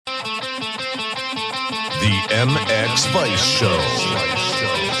The MX Vice Show.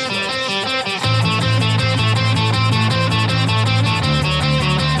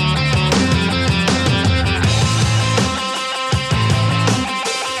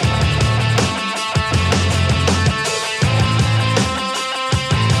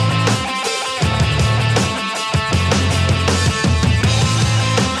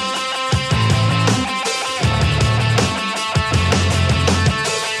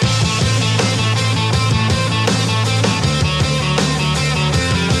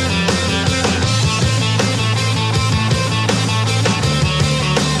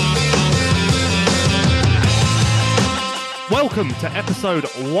 Welcome to episode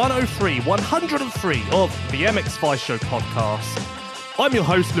 103 of the MX Vice Show podcast. I'm your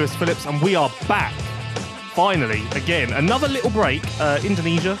host, Lewis Phillips, and we are back, finally, again. Another little break,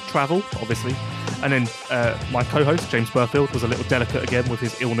 Indonesia, travel, obviously. And then my co-host, James Burfield, was a little delicate again with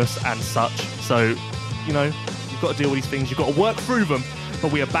his illness and such. So, you know, you've got to deal with these things. You've got to work through them.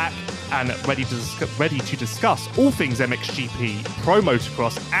 But we are back and ready to discuss all things MXGP, Pro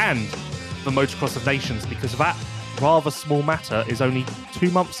Motocross, and the Motocross of Nations, because that rather small matter is only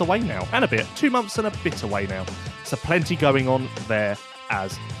 2 months away now, and a bit. 2 months and a bit away now. So plenty going on there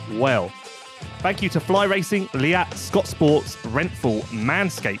as well. Thank you to Fly Racing, Liat, Scott Sports, Rentful,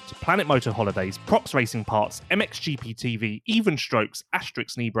 Manscaped, Planet Motor Holidays, Prox Racing Parts, MXGP TV, Even Strokes,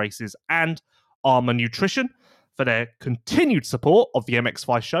 Asterix Knee Braces, and Armour Nutrition for their continued support of the MX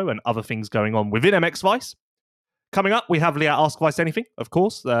Vice Show and other things going on within MX Vice. Coming up, we have Liat Ask Vice Anything, of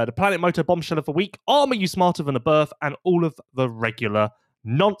course, the Planet Motor Bombshell of the Week, Armour You Smarter Than a Birth, and all of the regular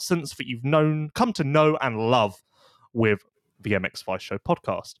nonsense that you've come to know and love with the MX Vice Show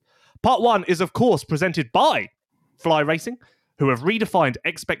podcast. Part 1 is, of course, presented by Fly Racing, who have redefined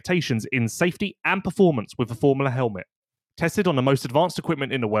expectations in safety and performance with the Formula helmet. Tested on the most advanced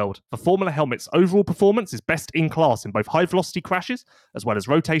equipment in the world, the Formula helmet's overall performance is best in class in both high-velocity crashes as well as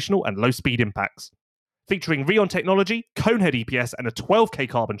rotational and low-speed impacts. Featuring Rheon technology, Conehead EPS, and a 12K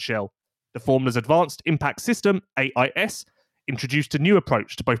carbon shell, the Formula's Advanced Impact System, AIS, introduced a new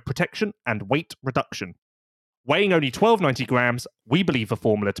approach to both protection and weight reduction. Weighing only 1290 grams, we believe the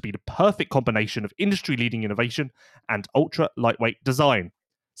Formula to be the perfect combination of industry-leading innovation and ultra-lightweight design.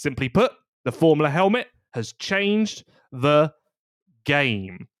 Simply put, the Formula helmet has changed the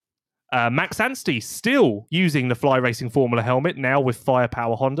game. Max Anstey still using the Fly Racing Formula helmet now with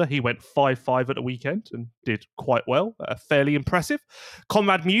Firepower Honda. He went 5-5 at the weekend and did quite well. Fairly impressive.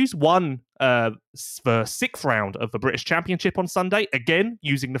 Conrad Muse won the 6th round of the British Championship on Sunday, again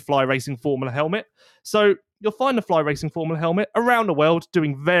using the Fly Racing Formula helmet. So you'll find the Fly Racing Formula helmet around the world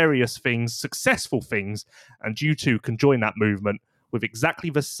doing various things, successful things, and you too can join that movement with exactly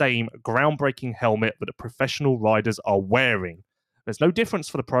the same groundbreaking helmet that the professional riders are wearing. There's no difference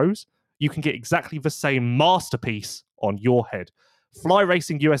for the pros. You can get exactly the same masterpiece on your head. Fly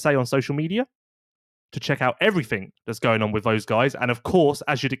Racing USA on social media to check out everything that's going on with those guys. And of course,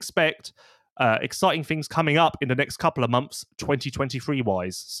 as you'd expect, exciting things coming up in the next couple of months,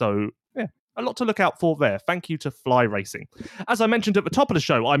 2023-wise. So, yeah, a lot to look out for there. Thank you to Fly Racing. As I mentioned at the top of the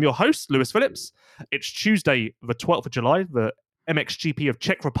show, I'm your host, Lewis Phillips. It's Tuesday, the 12th of July. The MXGP of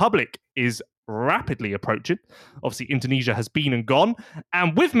Czech Republic is rapidly approaching. Obviously, Indonesia has been and gone.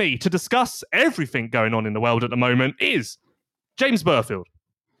 And with me to discuss everything going on in the world at the moment is James Burfield.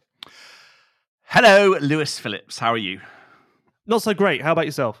 Hello, Lewis Phillips. How are you? Not so great. How about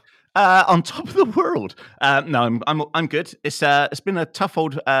yourself? On top of the world. No, I'm good. It's been a tough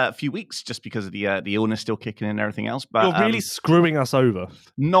old few weeks just because of the illness still kicking in and everything else. But you're really screwing us over.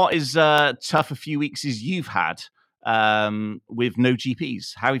 Not as tough a few weeks as you've had with no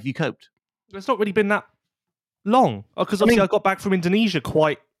GPs. How have you coped? It's not really been that long because obviously I got back from Indonesia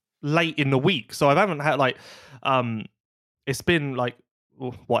quite late in the week, so I haven't had it's been like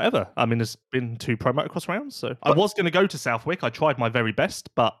whatever. I mean, there's been 2 Pro Motocross rounds, so I was going to go to Southwick. I tried my very best,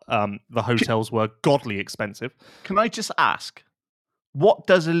 but the hotels were godly expensive. Can I just ask, what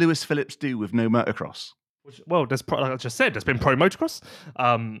does a Lewis Phillips do with no motocross? Well, like I just said, there's been Pro Motocross.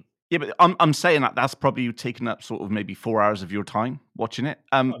 Yeah, but I'm saying that's probably taken up sort of maybe 4 hours of your time watching it.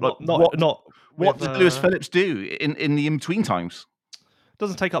 What did Lewis Phillips do in the in-between times? It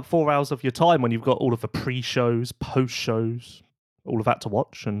doesn't take up 4 hours of your time when you've got all of the pre-shows, post-shows, all of that to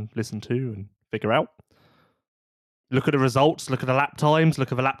watch and listen to and figure out. Look at the results, look at the lap times,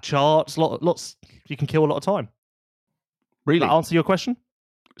 look at the lap charts. Lots. You can kill a lot of time. Really? Does that answer your question?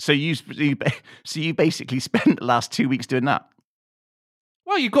 So you basically spent the last 2 weeks doing that?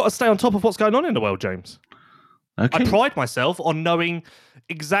 Well, you've got to stay on top of what's going on in the world, James. Okay. I pride myself on knowing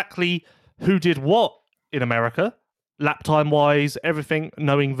exactly who did what in America lap time wise, everything,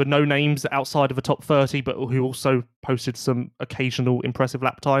 knowing the no names outside of the top 30, but who also posted some occasional impressive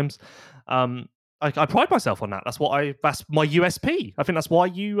lap times. I pride myself on that. That's my USP. I think that's why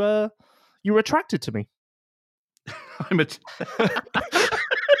you were attracted to me.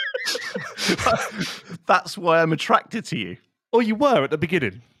 That's why I'm attracted to you. Oh, you were at the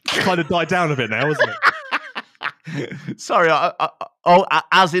beginning. Kind of died down a bit now, isn't it? Sorry,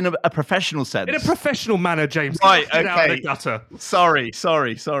 as in a professional sense. In a professional manner, James. Right, okay. Out of the gutter. Sorry,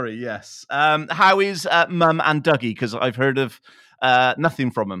 yes. How is Mum and Dougie? Because I've heard of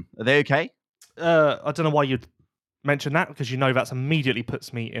nothing from them. Are they okay? I don't know why you'd mention that, because you know that's immediately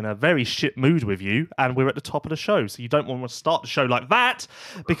puts me in a very shit mood with you, and we're at the top of the show, so you don't want to start the show like that,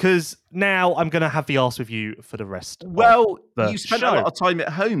 because now I'm going to have the arse with you for the rest of the you spent show. a lot of time at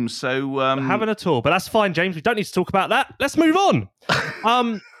home, so... haven't at all, but that's fine, James. We don't need to talk about that. Let's move on.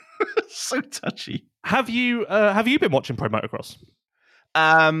 So touchy. Have you been watching Pro Motocross?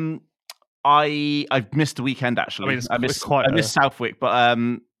 I've missed a weekend, actually. I missed Southwick, but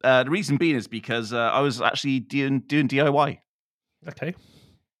the reason being is because I was actually doing DIY. Okay.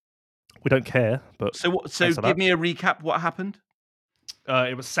 We don't care, but... So give me a recap. What happened?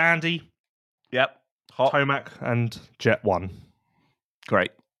 It was Sandy. Yep. Hot. Tomac and Jet 1.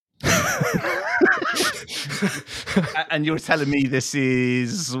 Great. And you're telling me this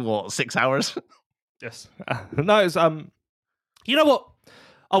is, 6 hours? Yes. No, it's... You know what?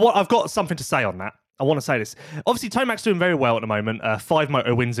 I've got something to say on that. I want to say this. Obviously, Tomac's doing very well at the moment. 5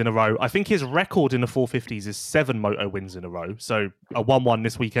 moto wins in a row. I think his record in the 450s is 7 moto wins in a row. So a 1-1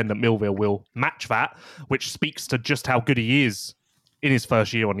 this weekend at Millville will match that, which speaks to just how good he is in his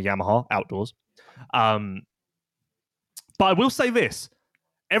first year on the Yamaha outdoors. But I will say this.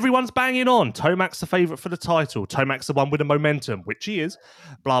 Everyone's banging on. Tomac's the favourite for the title. Tomac's the one with the momentum, which he is.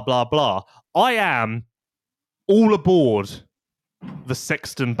 Blah, blah, blah. I am all aboard the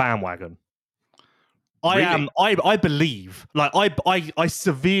Sexton bandwagon. I believe, like I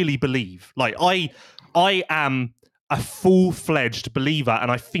severely believe, like I am a full-fledged believer,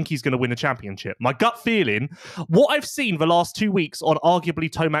 and I think he's going to win a championship. My gut feeling, what I've seen the last 2 weeks on arguably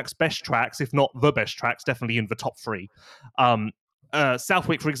Tomac's best tracks, if not the best tracks, definitely in the top 3.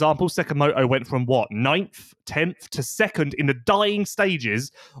 Southwick, for example, second moto went from 9th, 10th to 2nd in the dying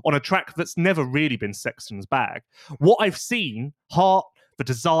stages on a track that's never really been Sexton's bag. What I've seen, heart, the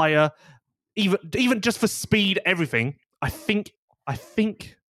desire, even just for speed, everything, I think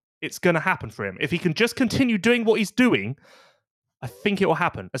it's going to happen for him. If he can just continue doing what he's doing, I think it will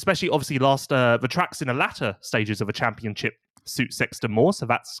happen. Especially, obviously, the tracks in the latter stages of a championship suit Sexton more, so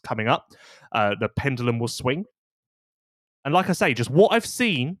that's coming up. The pendulum will swing. And like I say, just what I've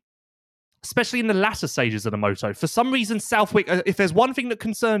seen, especially in the latter stages of the moto, for some reason, Southwick, if there's one thing that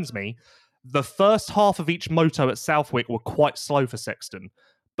concerns me, the first half of each moto at Southwick were quite slow for Sexton.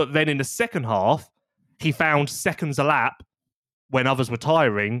 But then in the second half, he found seconds a lap when others were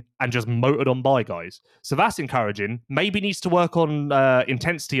tiring and just motored on by guys. So that's encouraging. Maybe needs to work on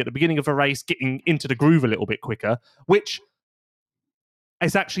intensity at the beginning of a race, getting into the groove a little bit quicker, which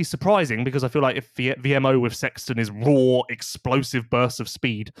is actually surprising because I feel like if the MO with Sexton is raw, explosive bursts of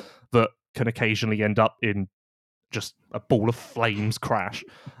speed that can occasionally end up in just a ball of flames crash.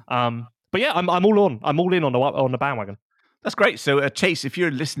 But yeah, I'm all on. I'm all in on the bandwagon. That's great. So, Chase, if you're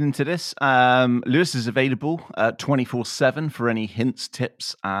listening to this, Lewis is available 24/7 for any hints,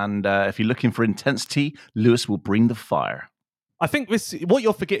 tips, and if you're looking for intensity, Lewis will bring the fire. I think what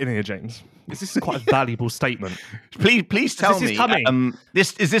you're forgetting here, James, is this is quite a valuable statement. Please tell me.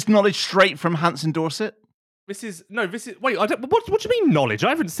 Is this knowledge straight from Hanson Dorset? Wait. What do you mean knowledge? I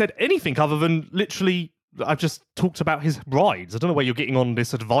haven't said anything other than literally. I've just talked about his rides. I don't know where you're getting on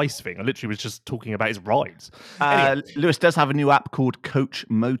this advice thing. I literally was just talking about his rides. Anyway. Lewis does have a new app called Coach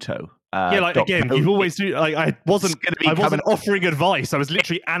Moto. You always do. I wasn't offering advice. I was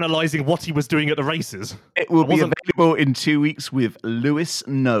literally analysing what he was doing at the races. It will be available in 2 weeks with Lewis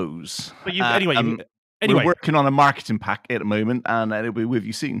Knows. But anyway, we're working on a marketing pack at the moment, and it'll be with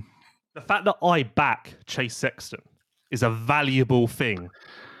you soon. The fact that I back Chase Sexton is a valuable thing.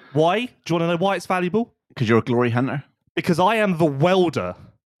 Why? Do you want to know why it's valuable? Because you're a glory hunter? Because I am the welder,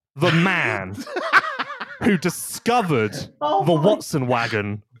 the man who discovered the Watson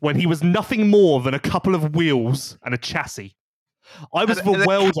wagon when he was nothing more than a couple of wheels and a chassis. I was the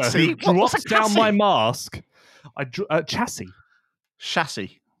welder who dropped down my mask. Chassis.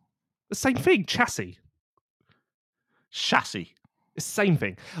 Chassis. The same thing, chassis. Chassis. It's the same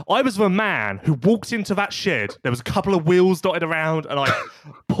thing. I was the man who walked into that shed. There was a couple of wheels dotted around, and I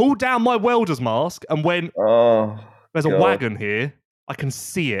pulled down my welder's mask and went, there's a wagon here. I can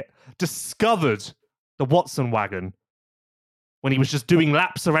see it. Discovered the Watson wagon. when he was just doing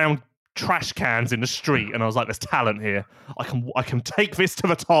laps around trash cans in the street, and I was like, "There's talent here. I can take this to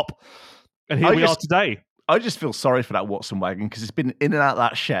the top." And here we are today. I just feel sorry for that Watson wagon because it's been in and out of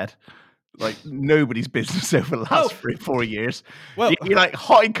that shed like nobody's business over the last 3 or 4 years. Well, you're like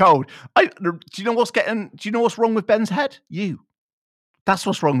hot and cold. Do you know what's wrong with Ben's head? That's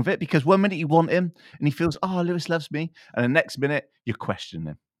what's wrong with it, because one minute you want him and he feels, oh, Lewis loves me, and the next minute you're questioning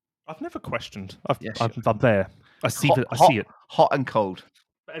him. I've never questioned. I'm there. I see it. Hot and cold.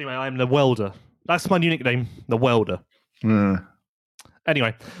 But anyway, I'm the welder. That's my new nickname, the welder.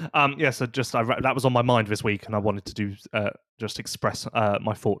 Anyway, so just that was on my mind this week, and I wanted to just express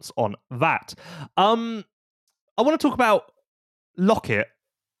my thoughts on that. I want to talk about Lockett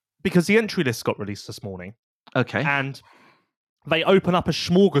because the entry list got released this morning. Okay. And they open up a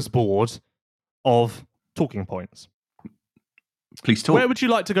smorgasbord of talking points. Please talk. Where would you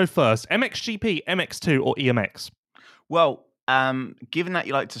like to go first? MXGP, MX2, or EMX? Well, given that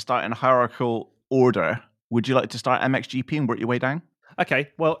you like to start in a hierarchical order, would you like to start MXGP and work your way down?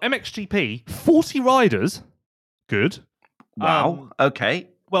 Okay, well, MXGP, 40 riders. Good. Wow, okay.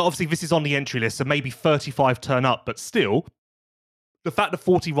 Well, obviously, this is on the entry list, so maybe 35 turn up, but still, the fact that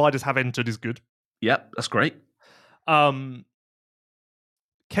 40 riders have entered is good. Yep, that's great. Kevin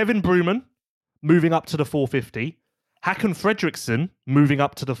Bruman moving up to the 450. Hakan Fredriksson moving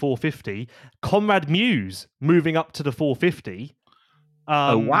up to the 450. Conrad Muse moving up to the 450.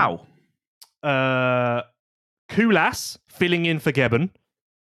 Oh, wow. Kulas filling in for Gebben.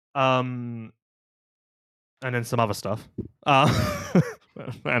 And then some other stuff. And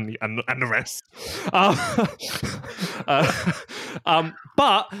the rest.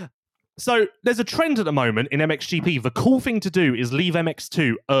 But so there's a trend at the moment in MXGP. The cool thing to do is leave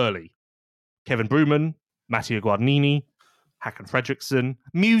MX2 early. Kevin Bruman, Matteo Guadagnini, Hakan Fredriksson.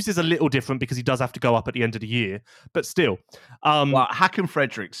 Muse is a little different because he does have to go up at the end of the year, but still. Well, Hakan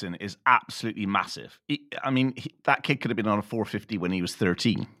Fredriksson is absolutely massive. That kid could have been on a 450 when he was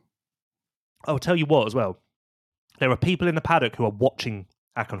 13. I'll tell you what as well. There are people in the paddock who are watching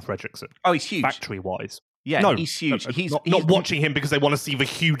Hakan Fredriksson. Oh, he's huge. Factory-wise. Yeah, no, he's huge. He's not watching him because they want to see the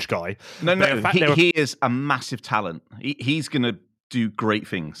huge guy. No. He is a massive talent. He's going to do great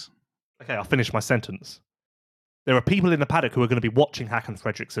things. Okay, I'll finish my sentence. There are people in the paddock who are going to be watching Hakan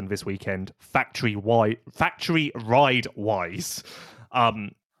Fredriksson this weekend, factory ride-wise,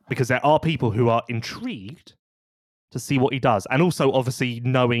 because there are people who are intrigued to see what he does. And also, obviously,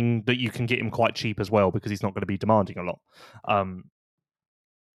 knowing that you can get him quite cheap as well because he's not going to be demanding a lot.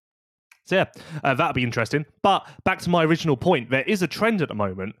 That'll be interesting. But back to my original point, there is a trend at the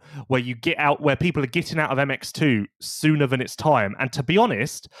moment where people are getting out of MX2 sooner than it's time. And to be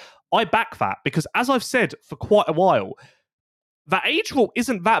honest, I back that because, as I've said for quite a while, that age rule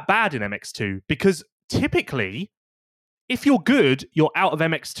isn't that bad in MX2 because typically, if you're good, you're out of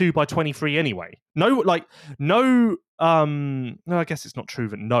MX2 by 23 anyway. I guess it's not true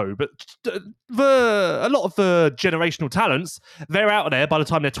that but a lot of the generational talents, they're out of there by the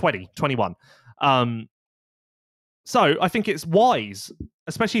time they're 20, 21. So I think it's wise,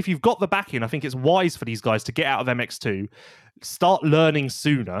 especially if you've got the backing, I think it's wise for these guys to get out of MX2, start learning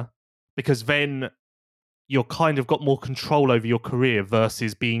sooner, because then you're kind of got more control over your career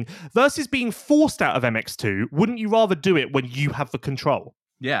versus being forced out of MX2. Wouldn't you rather do it when you have the control?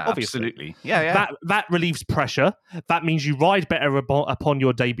 Yeah, obviously. Absolutely. Yeah. That relieves pressure. That means you ride better upon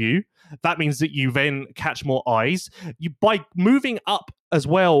your debut. That means that you then catch more eyes. By moving up as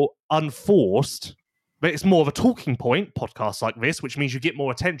well unforced, it's more of a talking point, podcasts like this, which means you get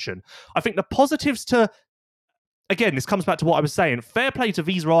more attention. I think the positives to, again, this comes back to what I was saying, fair play to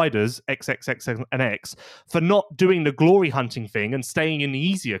these riders, XXX and X, for not doing the glory hunting thing and staying in the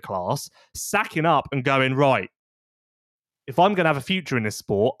easier class, sacking up and going, right, if I'm going to have a future in this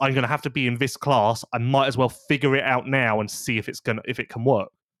sport, I'm going to have to be in this class. I might as well figure it out now and see if it can work.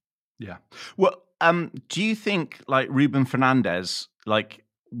 Yeah. Well, do you think like Ruben Fernandez, like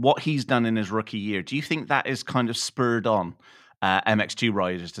what he's done in his rookie year, do you think that is kind of spurred on MX2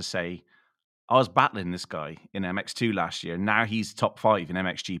 riders to say, I was battling this guy in MX2 last year. Now he's top 5 in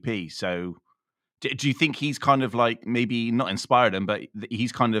MXGP. So do you think he's kind of like maybe not inspired them, but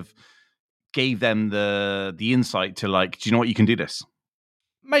he's kind of gave them the insight to like, do you know what, you can do this?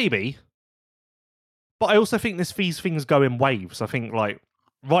 Maybe. But I also think these things go in waves. I think like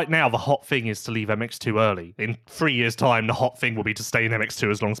right now the hot thing is to leave MX2 early. In 3 years' time, the hot thing will be to stay in MX2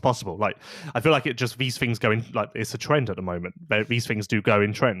 as long as possible. Like I feel like these things go in, like it's a trend at the moment. These things do go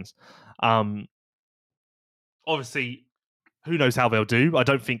in trends. Obviously, who knows how they'll do?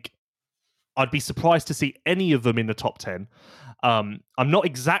 I'd be surprised to see any of them in the top 10. I'm not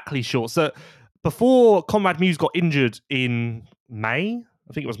exactly sure. So before Conrad Muse got injured in May,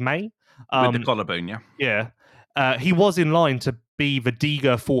 I think it was May. With the collarbone, yeah. Yeah. He was in line to be the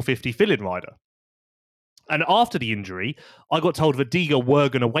Diga 450 fill-in rider. And after the injury, I got told that Diga were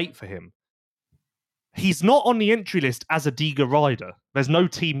going to wait for him. He's not on the entry list as a Diga rider. There's no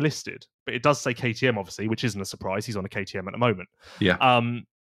team listed, but it does say KTM, obviously, which isn't a surprise. He's on a KTM at the moment. Yeah.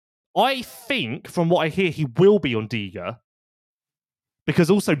 I think, from what I hear, he will be on Diga,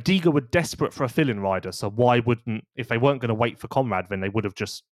 because also Diga were desperate for a fill-in rider, so why wouldn't, if they weren't going to wait for Conrad, then they would have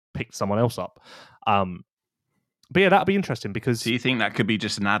just picked someone else up. But yeah, that'd be interesting because... Do you think that could be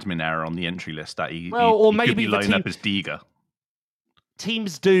just an admin error on the entry list that he maybe could be lined up as Diga?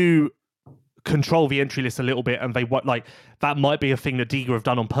 Teams do control the entry list a little bit, and they like that might be a thing that Diga have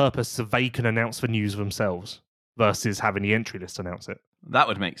done on purpose so they can announce the news themselves versus having the entry list announce it. That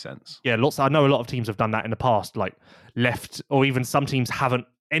would make sense. Yeah, I know a lot of teams have done that in the past, like left, or even some teams haven't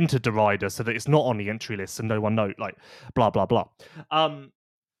entered the rider so that it's not on the entry list and no one knows, like blah blah blah.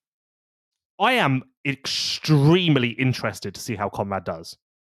 I am extremely interested to see how Conrad does.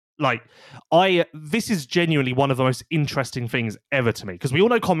 Like, this is genuinely one of the most interesting things ever to me, because we all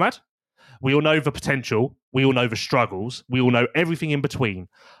know Conrad, we all know the potential, we all know the struggles, we all know everything in between.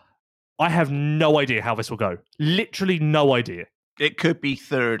 I have no idea how this will go. Literally no idea. It could be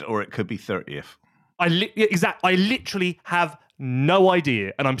 3rd or it could be 30th. I literally have no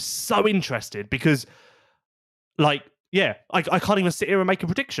idea, and I'm so interested because, like, yeah, I can't even sit here and make a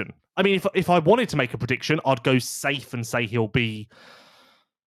prediction. I mean, if I wanted to make a prediction, I'd go safe and say he'll be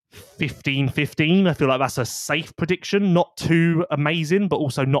 15-15. I feel like that's a safe prediction. Not too amazing, but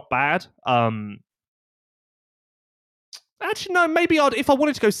also not bad. Actually, no, maybe if I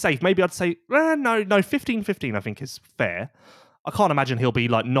wanted to go safe, maybe I'd say, no, 15-15 I think is fair. I can't imagine he'll be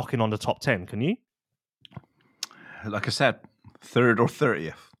like knocking on the top 10, can you? Like I said, 3rd or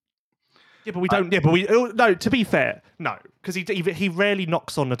 30th. Yeah, but we don't. No. To be fair, no, because he rarely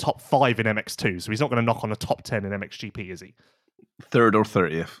knocks on the top 5 in MX2, so he's not going to knock on the top 10 in MXGP, is he? 3rd or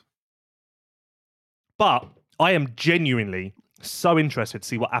 30th. But I am genuinely so interested to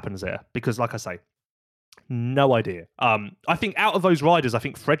see what happens there, because, like I say, no idea. I think out of those riders, I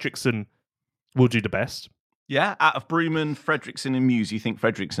think Fredriksson will do the best. Yeah, out of Brooman, Fredriksson, and Muse, you think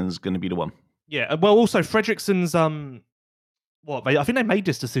Fredriksson's going to be the one? Yeah, well, also Fredriksson's I think they made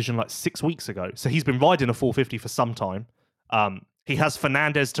this decision like 6 weeks ago. So he's been riding a 450 for some time. He has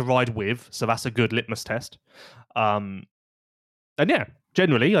Fernandez to ride with, so that's a good litmus test. And yeah,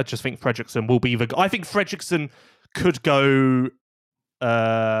 generally, I just think Fredriksson will be the guy. I think Fredriksson could go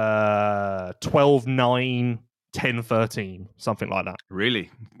 12-9, 10-13, something like that. Really?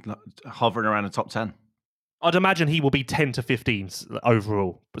 Hovering around the top 10? I'd imagine he will be 10 to 15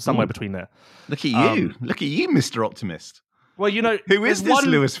 overall, but somewhere between there. Look at you. Look at you, Mr. Optimist. Well, you know... Who is this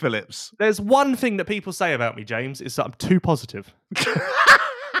Lewis Phillips? There's one thing that people say about me, James, is that I'm too positive.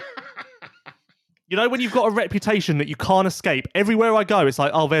 You know, when you've got a reputation that you can't escape, everywhere I go, it's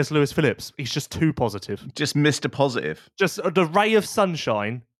like, oh, there's Lewis Phillips. He's just too positive. Just Mr. Positive. Just the ray of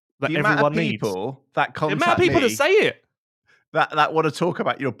sunshine that everyone needs. That contact the amount of people that say it. That want to talk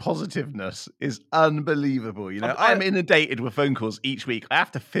about your positiveness is unbelievable. You know, I'm inundated with phone calls each week. I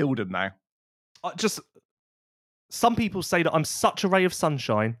have to field them now. Some people say that I'm such a ray of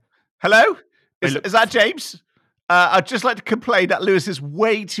sunshine. Hello? Is that James? I'd just like to complain that Lewis is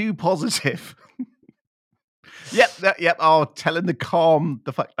way too positive. Yep. Oh, tell him to calm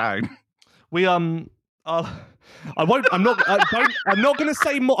the fuck down. I'm not going to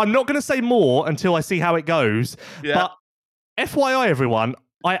say more. I'm not going to say more until I see how it goes. Yeah. But FYI, everyone,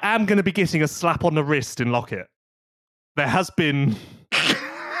 I am going to be getting a slap on the wrist in Lockett. There has been...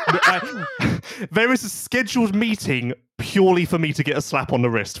 there is a scheduled meeting purely for me to get a slap on the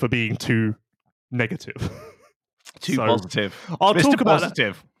wrist for being too negative. Too positive. I'll Mr. talk about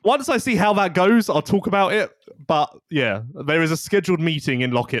positive. That. Once I see how that goes, I'll talk about it. But yeah, there is a scheduled meeting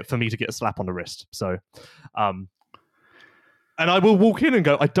in Lockett for me to get a slap on the wrist. So, and I will walk in and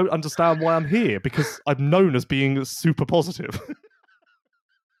go, I don't understand why I'm here, because I'm known as being super positive.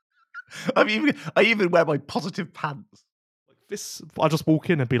 I even wear my positive pants. I just walk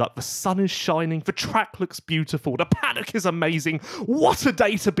in and be like, the sun is shining, the track looks beautiful, the paddock is amazing. What a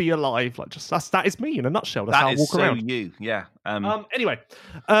day to be alive! Like, that is me in a nutshell. That's how I walk around. You, yeah. Anyway,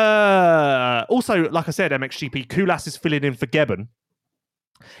 also, like I said, MXGP, Koulas is filling in for Gebben.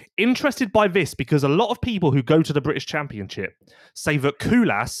 Interested by this because a lot of people who go to the British Championship say that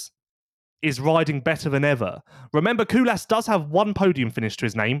Koulas is riding better than ever. Remember, Koulas does have one podium finish to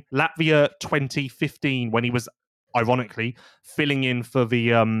his name, Latvia 2015, when he was, ironically, filling in for the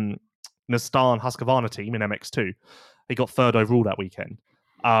Nastan Husqvarna team in MX2. He got 3rd overall that weekend.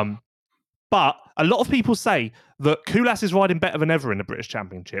 But a lot of people say that Koulas is riding better than ever in the British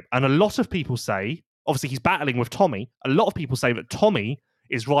Championship. And a lot of people say, obviously he's battling with Tommy, a lot of people say that Tommy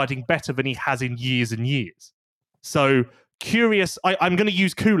is riding better than he has in years and years. So curious, I'm going to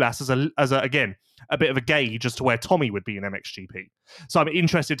use Koulas as again, a bit of a gauge as to where Tommy would be in MXGP. So I'm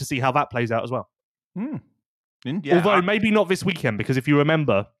interested to see how that plays out as well. Yeah, although maybe not this weekend, because if you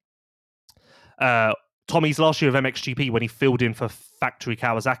remember, Tommy's last year of MXGP when he filled in for Factory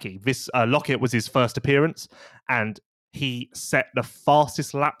Kawasaki, this Lockett was his first appearance, and he set the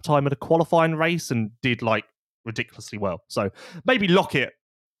fastest lap time at a qualifying race and did like ridiculously well. So maybe Lockett,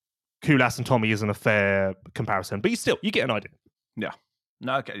 Koulas, and Tommy isn't a fair comparison, but you get an idea. Yeah.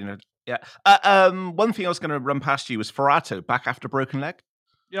 No, okay. Yeah. One thing I was going to run past you was Ferrato back after broken leg.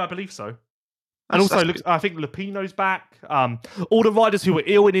 Yeah, I believe so. And also, I think Lupino's back. All the riders who were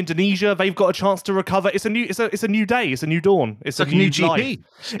ill in Indonesia, they've got a chance to recover. It's a new day. It's a new dawn. It's like a new GP. Life.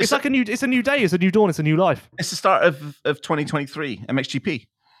 It's a new day. It's a new dawn. It's a new life. It's the start of 2023 MXGP.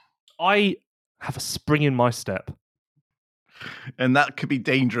 I have a spring in my step, and that could be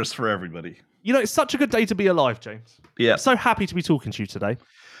dangerous for everybody. You know, it's such a good day to be alive, James. Yeah. I'm so happy to be talking to you today.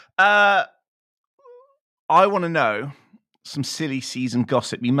 I want to know some silly season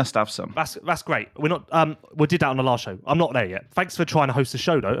gossip. You must have some. That's great. We're not. We did that on the last show. I'm not there yet. Thanks for trying to host the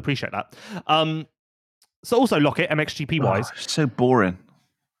show, though. Appreciate that. So also Lockett, MXGP wise, so boring.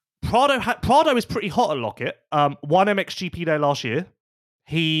 Prado is pretty hot at Lockett. Won MXGP there last year.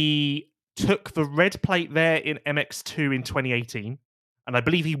 He took the red plate there in MX2 in 2018, and I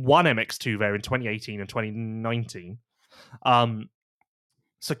believe he won MX2 there in 2018 and 2019.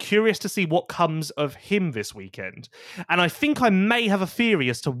 So curious to see what comes of him this weekend. And I think I may have a theory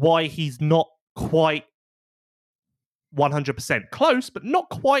as to why he's not quite 100% close, but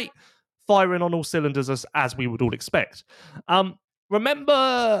not quite firing on all cylinders as we would all expect.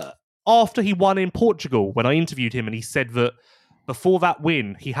 Remember after he won in Portugal, when I interviewed him and he said that before that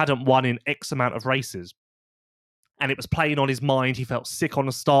win, he hadn't won in X amount of races. And it was playing on his mind. He felt sick on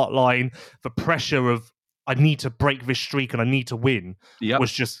the start line. The pressure of, I need to break this streak and I need to win,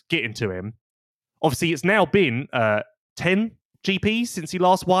 was just getting to him. Obviously, it's now been 10 GPs since he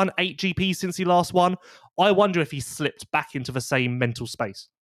last won, 8 GPs since he last won. I wonder if he slipped back into the same mental space.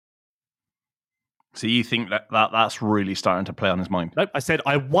 So you think that's really starting to play on his mind? Nope, I said,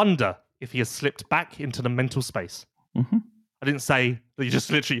 I wonder if he has slipped back into the mental space. Mm-hmm. I didn't say that you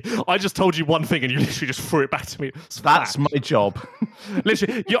just literally... I just told you one thing and you literally just threw it back to me. That's my job.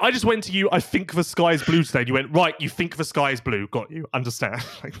 Literally, I just went to you, I think the sky is blue today. And you went, right, you think the sky is blue. Got you. Understand.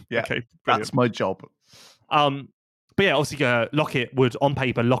 Yeah, okay, that's my job. But yeah, obviously, Lockett would, on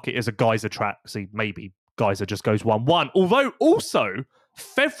paper, Lockett is a geyser track. See, maybe geyser just goes 1-1. Although, also,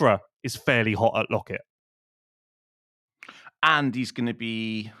 Febvre is fairly hot at Lockett. And he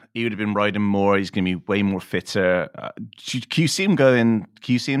would have been riding more. He's going to be way more fitter. Can you see him going?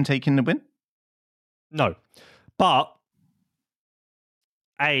 Can you see him taking the win? No. But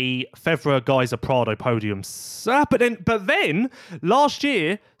a Febvre Geyser Prado podium. But then last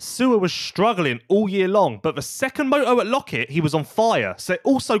year, Sewer was struggling all year long. But the second moto at Lockett, he was on fire. So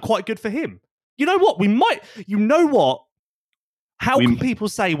also quite good for him. You know what? How can people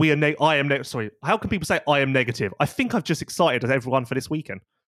say How can people say I am negative? I think I've just excited everyone for this weekend.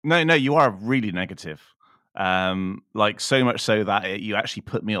 No, you are really negative. Like so much so that you actually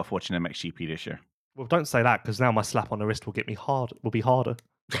put me off watching MXGP this year. Well, don't say that because now my slap on the wrist will be harder.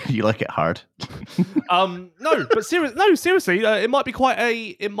 You like it hard? No, but seriously, it might be quite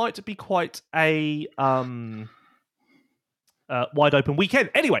a wide open weekend.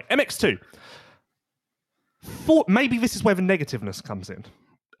 Anyway, MX2. Maybe this is where the negativeness comes in.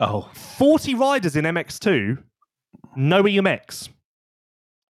 40 riders in MX2, no EMX.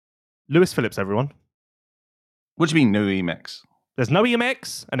 Lewis Phillips, everyone. What do you mean, no EMX? There's no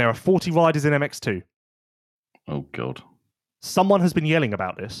EMX, and there are 40 riders in MX2. Oh, God. Someone has been yelling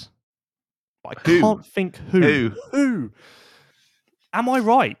about this. But I can't think who. Who? Am I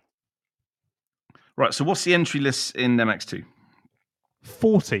right? Right, so what's the entry list in MX2?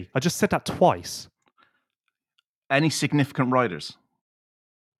 40. I just said that twice. Any significant riders?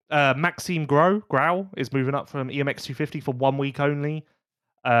 Maxime Grau is moving up from EMX 250 for 1 week only.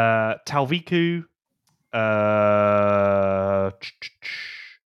 Talviku.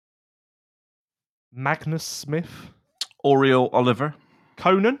 Magnus Smith. Oriol Oliver.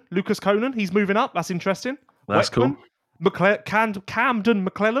 Lucas Conan. He's moving up. That's interesting. That's Weckman. Cool. Camden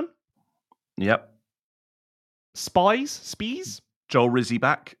McClellan. Yep. Spies. Joel Rizzi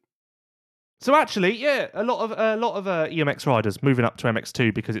back. So actually, yeah, a lot of EMX riders moving up to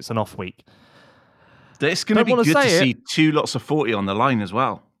MX2 because it's an off week. It's going to be good to see 2 lots of 40 on the line as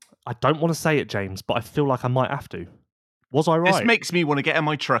well. I don't want to say it, James, but I feel like I might have to. Was I right? This makes me want to get in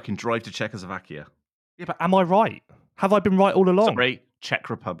my truck and drive to Czechoslovakia. Yeah, but am I right? Have I been right all along? Sorry, Czech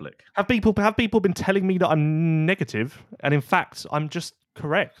Republic. Have people been telling me that I'm negative, and in fact, I'm just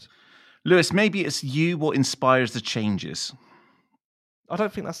correct? Lewis, maybe it's you what inspires the changes. I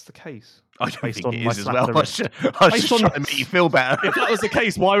don't think that's the case. I don't Based think on it my is as slap well. on I the was wrist. just trying to make you feel better. If that was the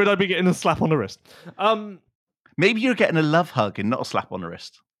case, why would I be getting a slap on the wrist? Maybe you're getting a love hug and not a slap on the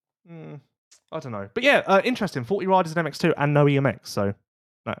wrist. I don't know. But yeah, interesting. 40 riders in MX2 and no EMX. So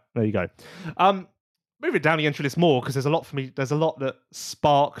there you go. Moving down the entry list more, because there's a lot for me. There's a lot that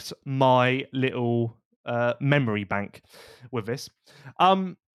sparked my little memory bank with this. Are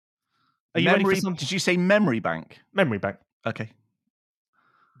you ready for some? Did you say memory bank? Memory bank. Okay.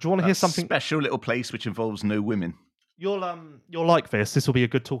 Do you want to hear something? Special little place which involves no women. You'll like this. This will be a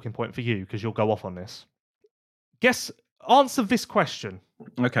good talking point for you because you'll go off on this. Answer this question.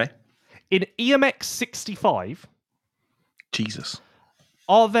 Okay. In EMX 65, Jesus.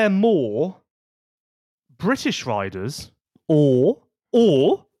 are there more British riders or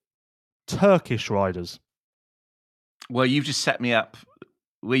Turkish riders? Well, you've just set me up.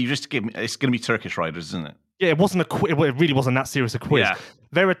 Well, you just give me. It's going to be Turkish riders, isn't it? Yeah, it wasn't a quiz. It really wasn't that serious a quiz. Yeah.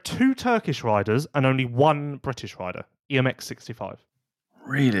 There are 2 Turkish riders and only 1 British rider. EMX 65.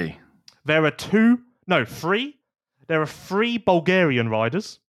 Really? There are 3. There are 3 Bulgarian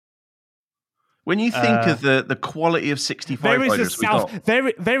riders. When you think of the quality of 65 riders we got,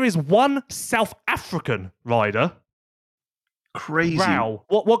 there is 1 South African rider. Crazy. Wow.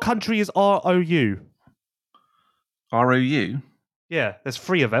 What country is ROU? ROU? Yeah, there's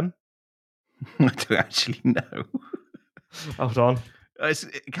 3 of them. I don't actually know. Hold on.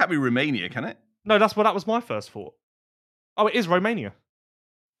 It can't be Romania, can it? No, that was my first thought. Oh, it is Romania.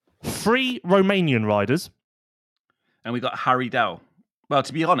 3 Romanian riders. And we got Harry Dell. Well,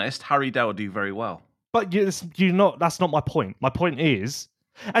 to be honest, Harry Dell will do very well. But that's not my point. My point is,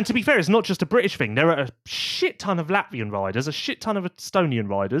 and to be fair, it's not just a British thing. There are a shit ton of Latvian riders, a shit ton of Estonian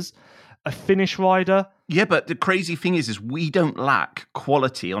riders, a Finnish rider. Yeah, but the crazy thing is we don't lack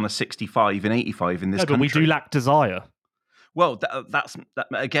quality on a 65 and 85 in this country. But we do lack desire. Well, that's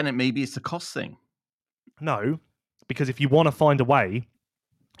again, maybe it's a cost thing. No, because if you want to find a way,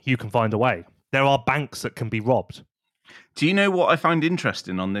 you can find a way. There are banks that can be robbed. Do you know what I find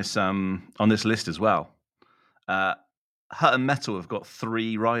interesting on this list as well? Hutton Metal have got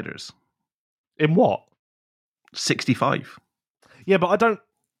 3 riders. In what? 65. Yeah, but I don't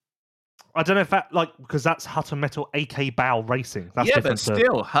know if that, because that's Hutton Metal AK Bow Racing. That's but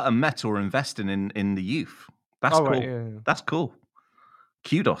still, Hutton Metal are investing in the youth. That's cool. Right, yeah. That's cool.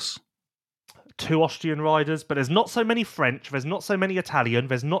 Kudos. 2 Austrian riders, but there's not so many French, there's not so many Italian,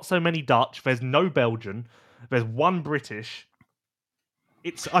 there's not so many Dutch, there's no Belgian, there's 1 British.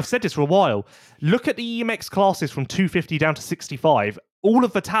 I've said this for a while. Look at the EMX classes from 250 down to 65. All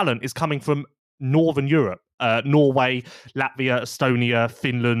of the talent is coming from Northern Europe. Norway, Latvia, Estonia,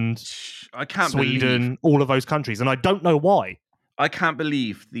 Finland, Sweden, all of those countries. And I don't know why. I can't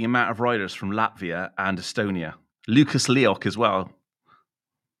believe the amount of riders from Latvia and Estonia. Lucas Leok as well.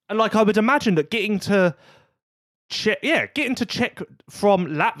 And I would imagine that getting to Czech from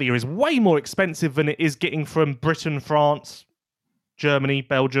Latvia is way more expensive than it is getting from Britain, France, Germany,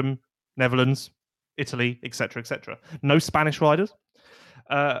 Belgium, Netherlands, Italy, etc., etc. No Spanish riders.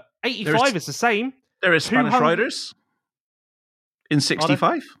 85 is the same. There is Spanish riders in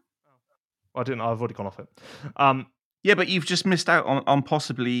 65. I've already gone off it. Yeah, but you've just missed out on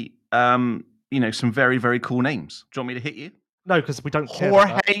possibly some very, very cool names. Do you want me to hit you? No, because we don't care.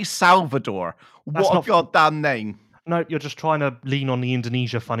 Jorge Salvador. What a goddamn name. No, you're just trying to lean on the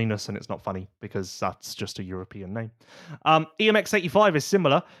Indonesia funniness, and it's not funny because that's just a European name. EMX 85 is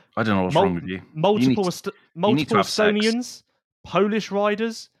similar. I don't know what's wrong with you. Multiple Estonians, Polish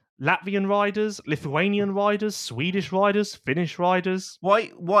riders, Latvian riders, Lithuanian riders, Swedish riders, Finnish riders.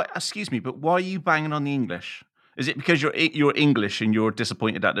 Why? Excuse me, but why are you banging on the English? Is it because you're English and you're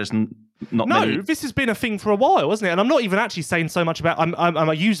disappointed that there's not many? No, this has been a thing for a while, hasn't it? And I'm not even actually saying so much about.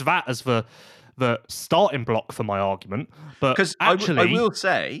 I use that as the starting block for my argument, but because actually, I will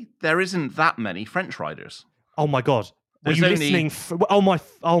say there isn't that many French riders. Oh my god! Were you listening? Oh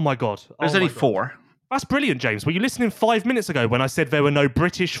my god! There's only 4. That's brilliant, James. Were you listening 5 minutes ago when I said there were no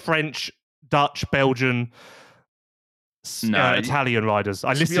British, French, Dutch, Belgian, Italian riders?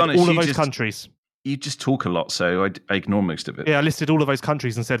 I listed all of those countries. You just talk a lot, so I ignore most of it. Yeah, I listed all of those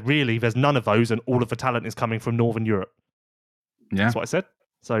countries and said, really, there's none of those, and all of the talent is coming from Northern Europe. Yeah. That's what I said.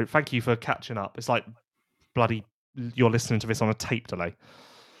 So thank you for catching up. It's like bloody you're listening to this on a tape delay.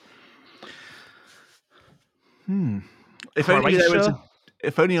 If only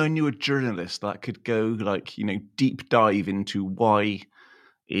If only I knew a journalist that could go deep dive into why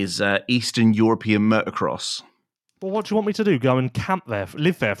is Eastern European motocross. Well, what do you want me to do? Go and camp there,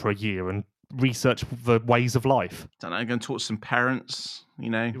 live there for a year and research the ways of life? Don't know, go and talk to some parents,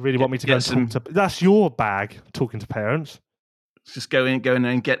 You really want me to go and talk to... That's your bag, talking to parents. Just go in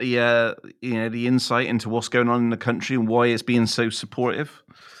and get the the insight into what's going on in the country and why it's being so supportive.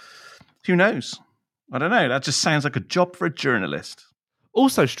 Who knows? I don't know. That just sounds like a job for a journalist.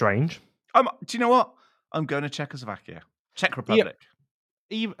 Also strange. Do you know what? I'm going to Czechoslovakia. Czech Republic.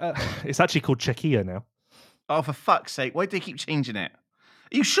 It's actually called Czechia now. Oh, for fuck's sake. Why do they keep changing it?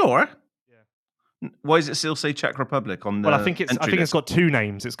 Are you sure? Yeah. Why does it still say Czech Republic on the Well, I think it's got two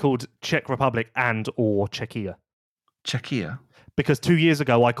names. It's called Czech Republic and or Czechia. Czechia? Because 2 years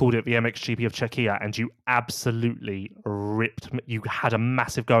ago, I called it the MXGP of Czechia, and you absolutely ripped me. You had a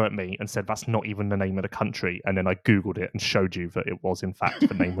massive go at me and said that's not even the name of the country. And then I Googled it and showed you that it was, in fact,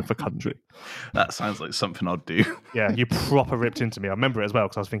 the name of the country. That sounds like something I'd do. Yeah, you proper ripped into me. I remember it as well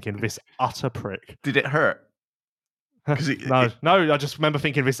because I was thinking, this utter prick. Did it hurt? No, I just remember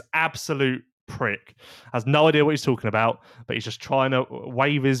thinking, this absolute prick has no idea what he's talking about, but he's just trying to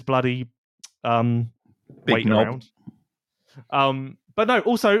wave his bloody weight around. But no,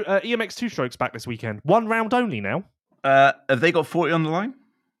 also EMX Two Strokes back this weekend. 1 round only now. Have they got 40 on the line?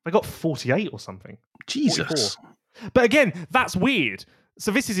 They got 48 or something. Jesus. 44. But again, that's weird.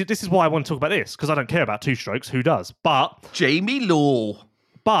 So this is why I want to talk about this, because I don't care about Two Strokes. Who does? But Jamie Law.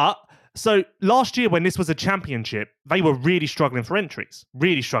 So last year when this was a championship, they were really struggling for entries.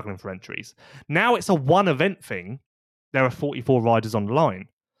 Now it's a one event thing. There are 44 riders on the line.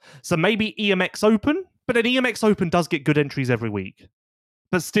 So maybe EMX Open, but then EMX Open does get good entries every week.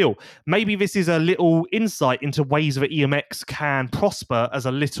 But still, maybe this is a little insight into ways that EMX can prosper as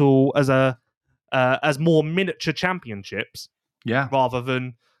more miniature championships, rather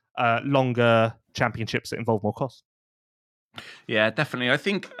than longer championships that involve more cost. Yeah, definitely. I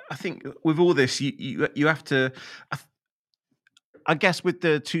think with all this, you have to. I guess with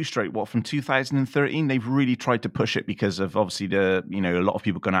the Two Stroke, from 2013, they've really tried to push it because of obviously a lot of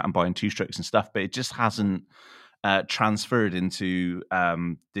people going out and buying Two Strokes and stuff, but it just hasn't transferred into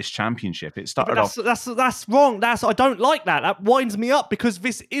this championship. It started off. That's wrong. I don't like that. That winds me up because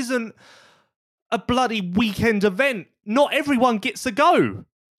this isn't a bloody weekend event. Not everyone gets a go.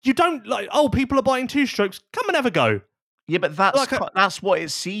 You don't people are buying Two Strokes. Come and have a go. Yeah, but that's what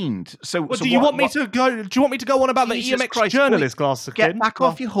it seemed. So, do you want me to go on about the EMX journalist class? Get back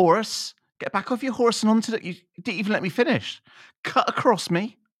off your horse. Get back off your horse and onto it. You didn't even let me finish. Cut across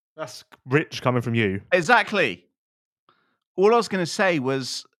me. That's rich coming from you. Exactly. All I was going to say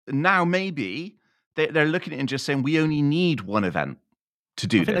was now maybe they're looking at it and just saying we only need one event to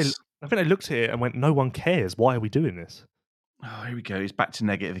do this. I think they looked at it and went, no one cares. Why are we doing this? Oh, here we go. He's back to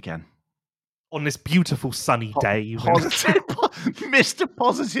negative again. On this beautiful sunny day. Positive, Mr.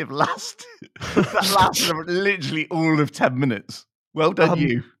 Positive that lasted literally all of 10 minutes. Well done,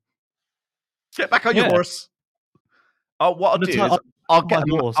 you. Get back on your horse. Oh, what I'll do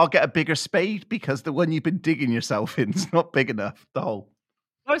is I'll get a bigger spade because the one you've been digging yourself in is not big enough, the hole.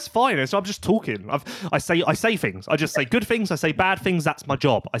 No, it's fine. So I'm just talking. I say things. I just say good things. I say bad things. That's my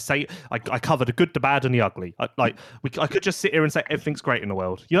job. I cover the good, the bad, and the ugly. I could just sit here and say everything's great in the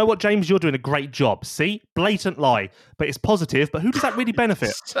world. You know what, James? You're doing a great job. See, blatant lie, but it's positive. But who does that really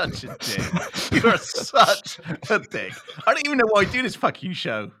benefit? Such a dick. You're such a dick. I don't even know why I do this fuck you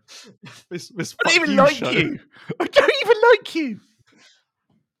show. This I don't even like you. I don't even like you.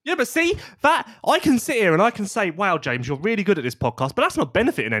 Yeah, but see, that I can sit here and I can say, wow, James, you're really good at this podcast, but that's not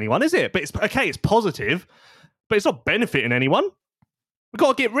benefiting anyone, is it? But it's okay, it's positive, but it's not benefiting anyone. We've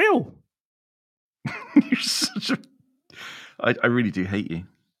got to get real. You're such a... I really do hate you. You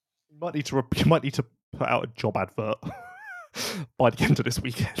might need to put out a job advert by the end of this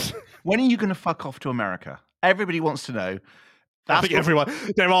weekend. When are you going to fuck off to America? Everybody wants to know. I think everyone...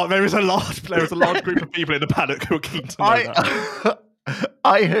 There is a large group of people in the paddock who are keen to know that.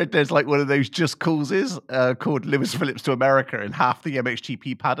 I heard there's one of those just causes called Lewis Phillips to America, and half the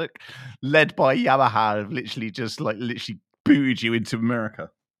MXGP paddock, led by Yamaha, have literally booted you into America.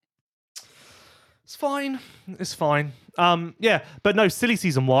 It's fine. But no, silly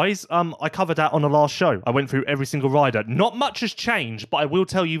season wise, I covered that on the last show. I went through every single rider. Not much has changed, but I will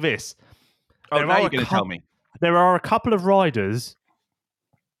tell you this. Now you're going to tell me. There are a couple of riders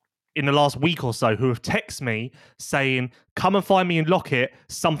in the last week or so who have texted me saying, come and find me in Lockett,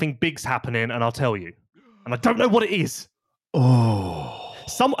 something big's happening and I'll tell you. And I don't know what it is. Oh.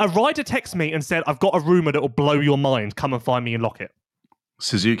 A rider texted me and said, I've got a rumour that will blow your mind. Come and find me in Lockett.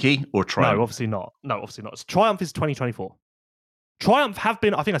 Suzuki or Triumph? No, obviously not. Triumph is 2024. Triumph have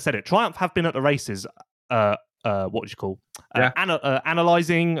been. I think I said it. Triumph have been at the races. What would you call?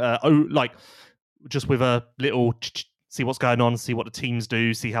 Analyzing. Like just with a little see what's going on, see what the teams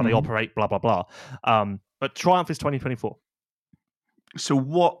do, see how they operate, blah blah blah. But Triumph is 2024. So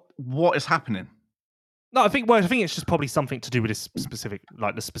what is happening? No, I think it's just probably something to do with this specific,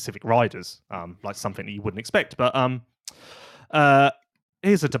 like the specific riders, like something that you wouldn't expect. But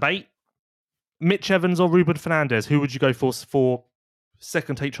here's a debate: Mitch Evans or Ruben Fernandez. Who would you go for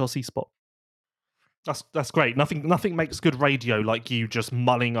second HRC spot? That's great. Nothing makes good radio like you just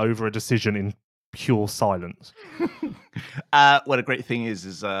mulling over a decision in pure silence. What a great thing is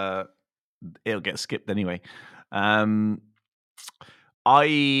it'll get skipped anyway.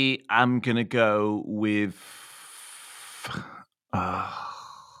 I am gonna go with.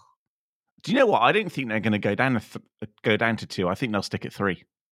 Do you know what? I don't think they're going to go down to 2. I think they'll stick at 3.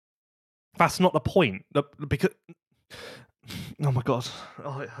 That's not the point. Because oh my god,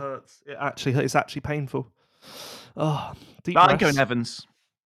 it hurts. It's actually painful. Oh, deep breaths. I'm going Evans.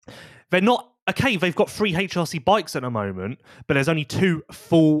 They're not okay. They've got 3 HRC bikes at the moment, but there's only 2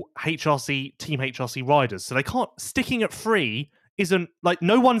 full HRC Team HRC riders, so they can't. Sticking at 3 isn't like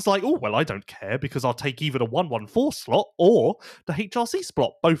no one's like, oh well, I don't care because I'll take either the 114 slot or the HRC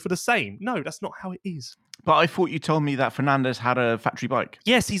slot. Both are the same. No, that's not how it is. But I thought you told me that Fernandez had a factory bike.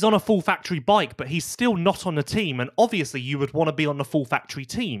 Yes, he's on a full factory bike, but he's still not on the team. And obviously, you would want to be on the full factory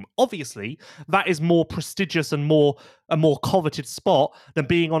team. Obviously, that is more prestigious and a more coveted spot than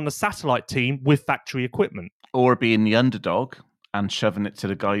being on the satellite team with factory equipment. Or being the underdog and shoving it to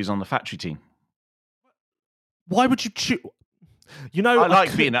the guy who's on the factory team. Why would you choose? You know, I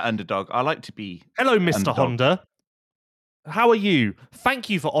like being an underdog. I like to be. Hello, Mr. Underdog. Honda. How are you? Thank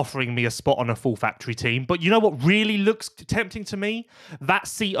you for offering me a spot on a full factory team. But you know what really looks tempting to me? That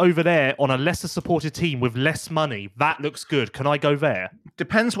seat over there on a lesser supported team with less money. That looks good. Can I go there?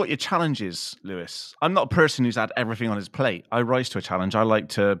 Depends what your challenge is, Lewis. I'm not a person who's had everything on his plate. I rise to a challenge. I like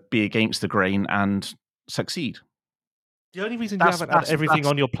to be against the grain and succeed. The only reason you haven't had everything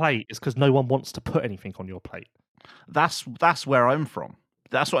on your plate is because no one wants to put anything on your plate. That's where I'm from.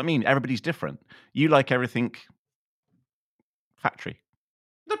 That's what I mean. Everybody's different. You like everything factory.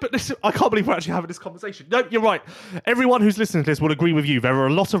 No, but I can't believe we're actually having this conversation. No, you're right. Everyone who's listening to this will agree with you. There are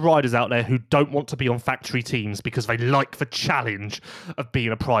a lot of riders out there who don't want to be on factory teams because they like the challenge of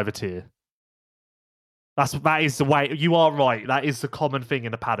being a privateer. That is the way. You are right. That is the common thing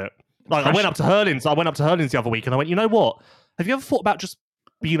in the paddock. Like I went up to Hurlins the other week and I went, you know what? Have you ever thought about just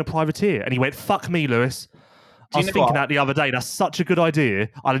being a privateer? And he went, fuck me, Lewis. I was thinking that the other day. That's such a good idea.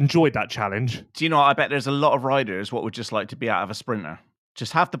 I enjoyed that challenge. Do you know what? I bet there's a lot of riders what would just like to be out of a sprinter.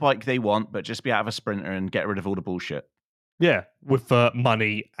 Just have the bike they want, but just be out of a sprinter and get rid of all the bullshit. Yeah, with the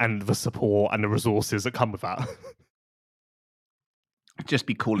money and the support and the resources that come with that. Just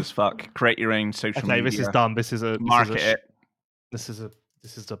be cool as fuck. Create your own social media. Okay, this is done. This is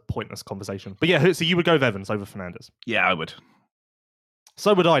a pointless conversation. But yeah, so you would go with Evans over Fernandez? Yeah, I would.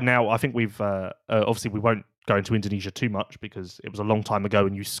 So would I. Now, I think we've obviously we won't go into Indonesia too much because it was a long time ago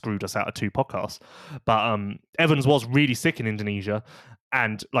and you screwed us out of 2 podcasts. But Evans was really sick in Indonesia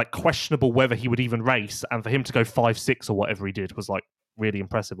and like questionable whether he would even race. And for him to go 5-6 or whatever he did was like really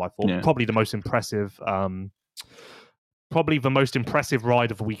impressive. I thought probably the most impressive. Probably the most impressive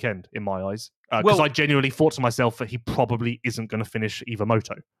ride of the weekend in my eyes, because I genuinely thought to myself that he probably isn't going to finish either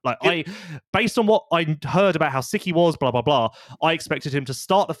moto. Based on what I heard about how sick he was, blah blah blah, I expected him to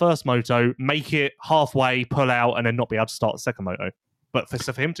start the first moto, make it halfway, pull out, and then not be able to start the second moto. But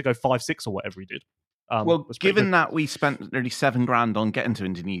for him to go 5-6 or whatever he did, given that we spent nearly $7,000 on getting to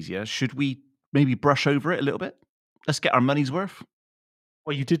Indonesia, should we maybe brush over it a little bit? Let's get our money's worth.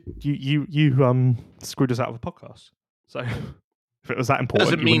 Well, you did. You screwed us out of a podcast. So, if it was that important,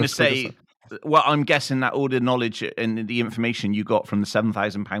 doesn't mean to say. Well, I'm guessing that all the knowledge and the information you got from the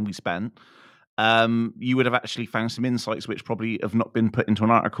 £7,000 we spent, you would have actually found some insights which probably have not been put into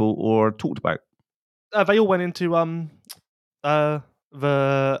an article or talked about. They all went into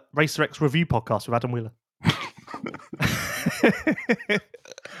the Racer X review podcast with Adam Wheeler.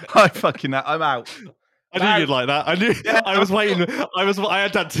 I'm out. I knew you'd like that. I knew. Yeah. I was waiting. I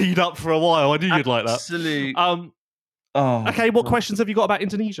had that teed up for a while. I knew you'd like that. Absolutely. Okay, what questions have you got about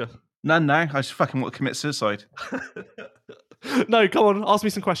Indonesia? None now. I just fucking want to commit suicide. No, come on, ask me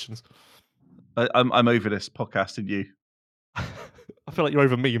some questions. I'm over this podcast and you. I feel like you're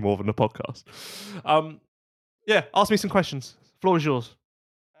over me more than the podcast. Yeah, ask me some questions. Floor is yours.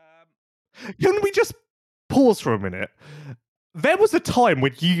 Can we just pause for a minute? There was a time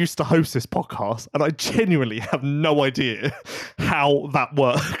when you used to host this podcast, and I genuinely have no idea how that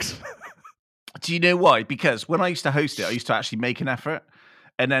worked. Do you know why? Because when I used to host it, I used to actually make an effort.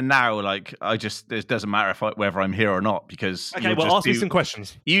 And then now, like, it doesn't matter whether I'm here or not, because Okay, well, ask me some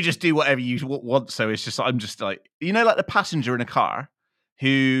questions. You just do whatever you want. So it's just, I'm just like, like the passenger in a car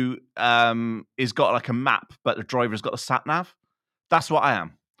who is got like a map, but the driver's got a sat nav. That's what I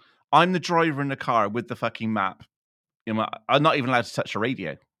am. I'm the driver in the car with the fucking map. I'm not even allowed to touch the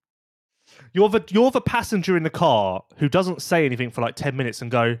radio. You're the passenger in the car who doesn't say anything for like 10 minutes and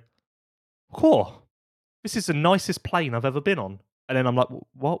go, cool, this is the nicest plane I've ever been on. And then I'm like,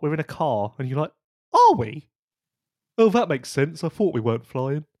 what? We're in a car. And you're like, are we? Oh, that makes sense. I thought we weren't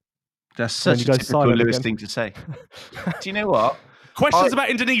flying. That's such a typical Lewis thing to say. Do you know what? Questions about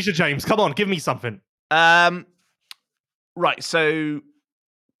Indonesia, James. Come on, give me something. Right. So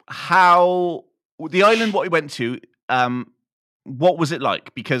how the island, what we went to, what was it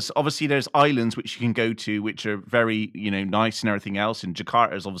like? Because obviously there's islands which you can go to, which are very, nice and everything else. And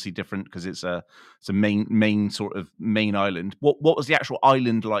Jakarta is obviously different because it's a main sort of main island. What was the actual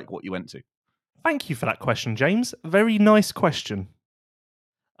island like? What you went to? Thank you for that question, James. Very nice question.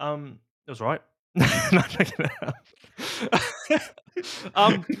 It was right. No, checking it out.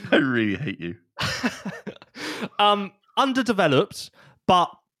 I really hate you. Underdeveloped,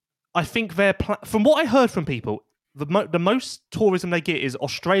 but I think from what I heard from people, the most tourism they get is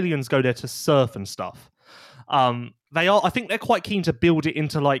Australians go there to surf and stuff. I think they're quite keen to build it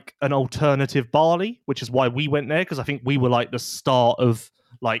into like an alternative Bali, which is why we went there, because I think we were like the start of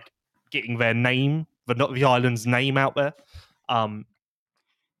like getting their name, the island's name out there.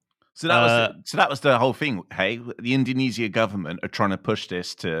 So that was the whole thing. Hey, the Indonesia government are trying to push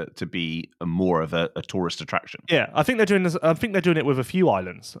this to be more of a tourist attraction. Yeah, I think they're doing this. I think they're doing it with a few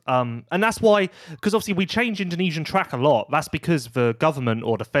islands, and that's why. Because obviously we change Indonesian track a lot. That's because the government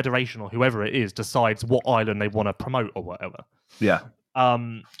or the federation or whoever it is decides what island they want to promote or whatever. Yeah.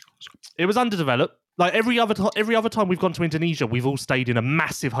 It was underdeveloped. Like every other time we've gone to Indonesia, we've all stayed in a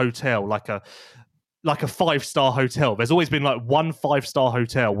massive hotel, like a 5-star hotel. There's always been like one 5-star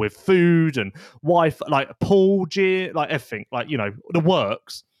hotel with food and Wi-Fi, like pool, gym, like everything, like, the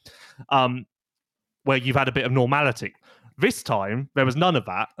works, where you've had a bit of normality. This time, there was none of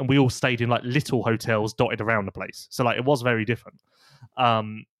that, and we all stayed in like little hotels dotted around the place. So like, it was very different.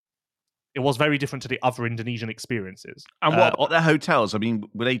 It was very different to the other Indonesian experiences. And what about the hotels? I mean,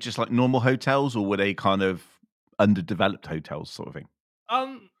 were they just like normal hotels, or were they kind of underdeveloped hotels sort of thing?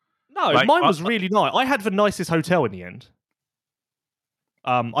 No, like, mine was really nice. I had the nicest hotel in the end.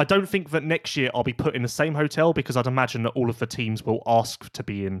 I don't think that next year I'll be put in the same hotel, because I'd imagine that all of the teams will ask to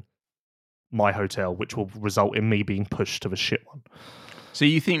be in my hotel, which will result in me being pushed to the shit one. So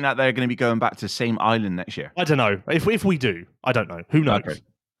you think that they're going to be going back to the same island next year? I don't know. If we do, I don't know. Who knows?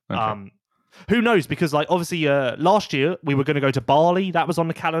 Okay. Who knows? Because like obviously last year we were going to go to Bali. That was on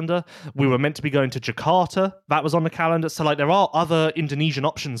the calendar. We were meant to be going to Jakarta. That was on the calendar. So like there are other Indonesian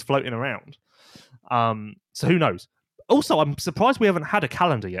options floating around. So who knows? Also, I'm surprised we haven't had a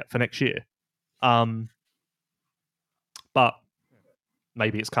calendar yet for next year. But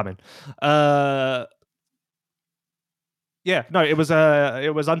maybe it's coming. Yeah, no, it was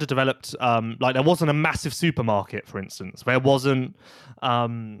underdeveloped. Like there wasn't a massive supermarket, for instance. There wasn't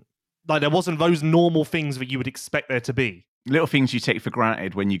there wasn't those normal things that you would expect there to be. Little things you take for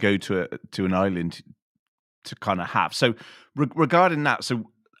granted when you go to an island to kind of have. So regarding that, so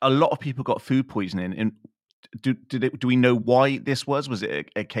a lot of people got food poisoning. And do we know why this was? Was it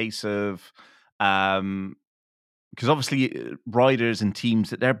a case of because obviously riders and teams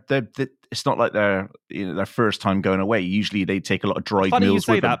that they're it's not like they're their first time going away. Usually they take a lot of dried funny meals.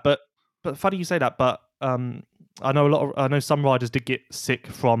 You say that, but funny you say that, but I know some riders did get sick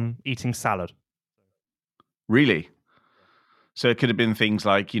from eating salad. Really? So it could have been things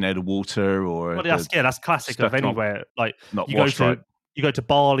like the water or that's classic of anywhere. Like not you washed, go to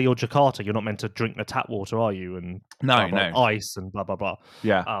Bali or Jakarta, you're not meant to drink the tap water, are you? And no, ice and blah blah blah.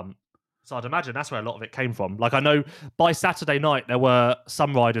 Yeah. So I'd imagine that's where a lot of it came from. Like I know by Saturday night there were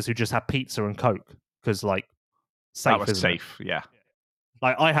some riders who just had pizza and Coke because like safe. That was safe. Yeah.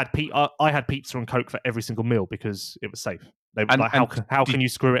 Like I had pizza and Coke for every single meal because it was safe. How can you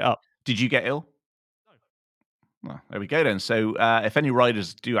screw it up? Did you get ill? No. Well, there we go then. So if any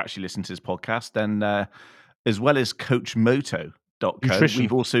riders do actually listen to this podcast, then as well as CoachMoto.co,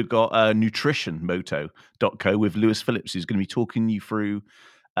 we've also got NutritionMoto.co with Lewis Phillips, who's going to be talking you through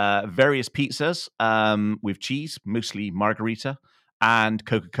various pizzas with cheese, mostly margarita, and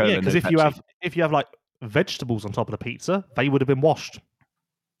Coca-Cola. Yeah, because if you have like vegetables on top of the pizza, they would have been washed.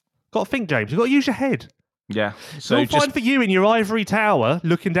 Got to think, James. You've got to use your head. Yeah. So it's all fine for you in your ivory tower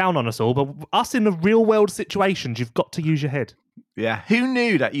looking down on us all, but us in the real world situations, you've got to use your head. Yeah. Who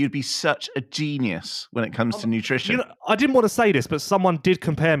knew that you'd be such a genius when it comes to nutrition? You know, I didn't want to say this, but someone did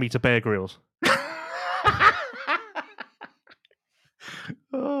compare me to Bear Grylls.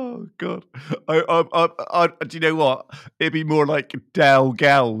 Oh God! Do you know what? It'd be more like Del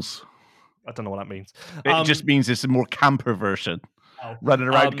Gels. I don't know what that means. It just means it's a more camper version, Oh. running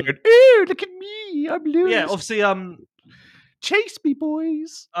around going, "Ooh, look at me! I'm Lewis. Yeah, obviously, Chase me,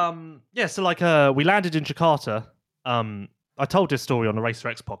 boys." yeah. So like, we landed in Jakarta. I told this story on the Racer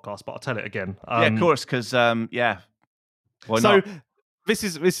X podcast, but I'll tell it again. Yeah, of course, because yeah. Why So not? this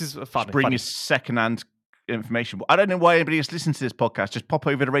is funny. Bring funny. your second-hand information. I don't know why anybody else listens to this podcast. Just pop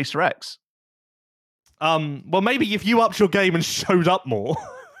over to Racer X. Well, maybe if you upped your game and showed up more.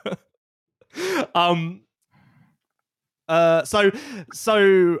 So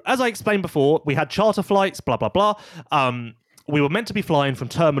as I explained before, we had charter flights, blah blah blah. We were meant to be flying from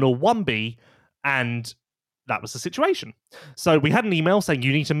Terminal 1B, and that was the situation. So we had an email saying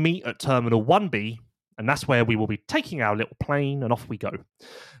you need to meet at Terminal 1B, and that's where we will be taking our little plane, and off we go.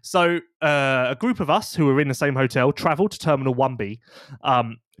 So a group of us who were in the same hotel travelled to Terminal 1B.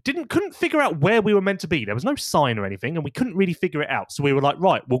 Couldn't figure out where we were meant to be. There was no sign or anything, and we couldn't really figure it out. So we were like,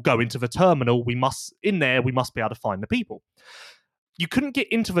 right, we'll go into the terminal. We must be able to find the people. You couldn't get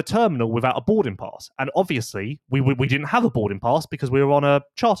into the terminal without a boarding pass, and obviously we didn't have a boarding pass because we were on a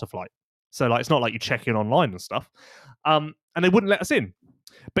charter flight. So like, it's not like you check in online and stuff. And they wouldn't let us in.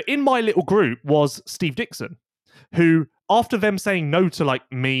 But in my little group was Steve Dixon, who, after them saying no to like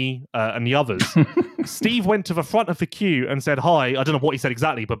me and the others, Steve went to the front of the queue and said, "Hi," I don't know what he said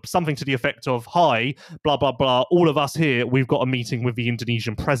exactly, but something to the effect of, "Hi, blah, blah, blah, all of us here, we've got a meeting with the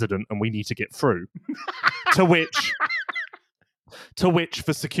Indonesian president and we need to get through." To which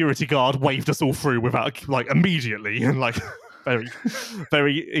the security guard waved us all through without, like, immediately, and like very,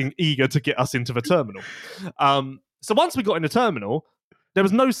 very eager to get us into the terminal. So once we got in the terminal, there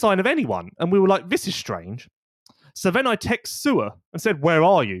was no sign of anyone, and we were like, "This is strange." So then I text Sua and said, "Where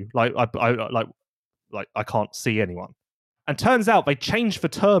are you? Like, I can't see anyone." And turns out they changed the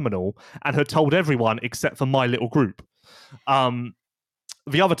terminal and had told everyone except for my little group.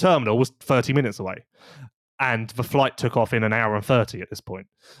 The other terminal was 30 minutes away, and the flight took off in an hour and 30 at this point.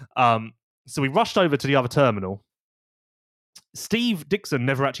 So we rushed over to the other terminal. Steve Dixon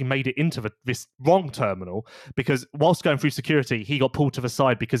never actually made it into this wrong terminal because whilst going through security, he got pulled to the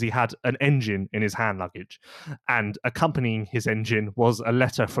side because he had an engine in his hand luggage. And accompanying his engine was a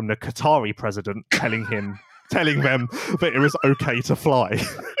letter from the Qatari president telling them that it was okay to fly.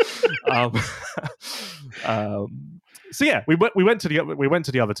 So yeah, we went to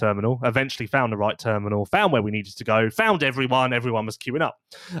the other terminal, eventually found the right terminal, found where we needed to go, found everyone was queuing up.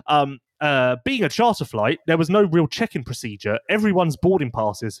 Being a charter flight, there was no real check-in procedure. Everyone's boarding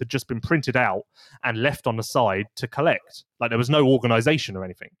passes had just been printed out and left on the side to collect. Like, there was no organization or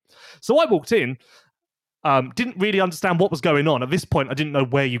anything. So I walked in, didn't really understand what was going on. At this point, I didn't know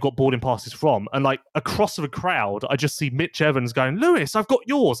where you got boarding passes from. And like, across the crowd, I just see Mitch Evans going, "Lewis, I've got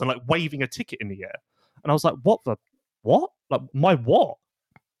yours," and like waving a ticket in the air. And I was like, what? Like, my what?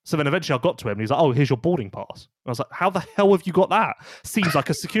 So then eventually I got to him and he's like, "Oh, here's your boarding pass." And I was like, "How the hell have you got that? Seems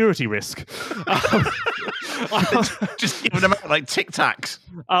like a security risk." Just giving them out like Tic Tacs.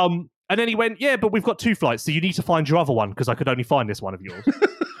 And then he went, "Yeah, but we've got 2 flights, so you need to find your other one because I could only find this one of yours."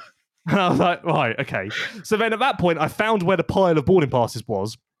 And I was like, "Right, okay." So then at that point, I found where the pile of boarding passes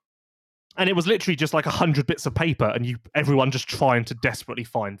was. And it was literally just like 100 bits of paper and everyone just trying to desperately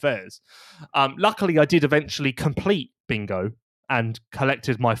find theirs. Luckily, I did eventually complete bingo and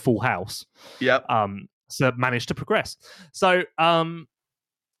collected my full house. Yep. So managed to progress. So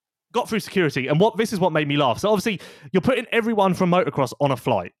got through security. And this is what made me laugh. So obviously, you're putting everyone from motocross on a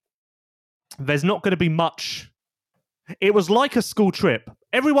flight. There's not going to be much. It was like a school trip.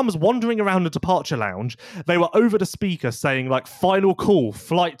 Everyone was wandering around the departure lounge. They were over the speaker saying, like, "Final call,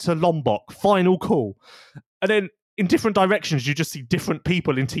 flight to Lombok, final call." And then in different directions, you just see different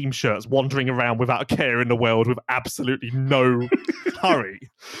people in team shirts wandering around without a care in the world with absolutely no hurry.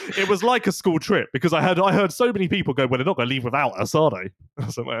 It was like a school trip because I heard so many people go, "Well, they're not going to leave without us, are they?"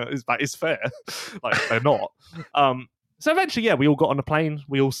 So, that is fair. Like, they're not. So eventually, yeah, we all got on a plane.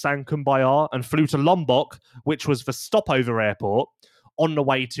 We all sang Kumbaya and flew to Lombok, which was the stopover airport on the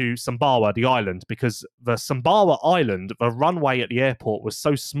way to Sumbawa, the island, because the Sumbawa island, the runway at the airport was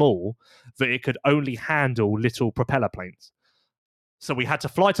so small that it could only handle little propeller planes. So we had to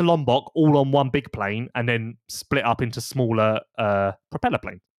fly to Lombok all on one big plane and then split up into smaller propeller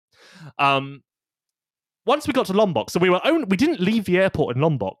planes. Once we got to Lombok, so we didn't leave the airport in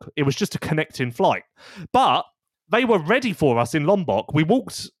Lombok. It was just a connecting flight. But they were ready for us in Lombok. We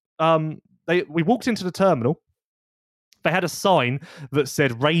walked into the terminal. They had a sign that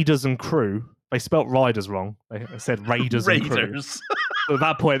said Raiders and Crew. They spelt riders wrong. They said Raiders and Crew. So at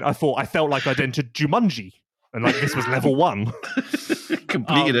that point, I felt like I'd entered Jumanji, and like this was level 1.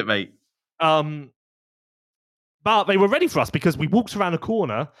 Completed it, mate. But they were ready for us because we walked around a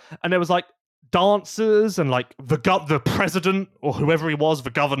corner and there was like dancers and like the president or whoever he was,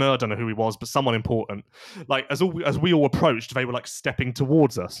 the governor, I don't know who he was, but someone important. Like as we all approached, they were like stepping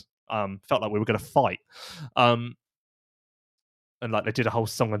towards us. Felt like we were going to fight. And like they did a whole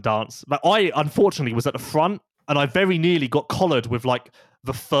song and dance. But I unfortunately was at the front and I very nearly got collared with like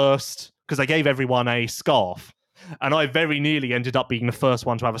the first, because they gave everyone a scarf. And I very nearly ended up being the first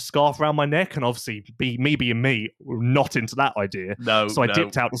one to have a scarf around my neck, and obviously, me being me, not into that idea. So I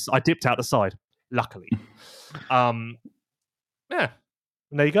dipped out the side. Luckily, yeah. And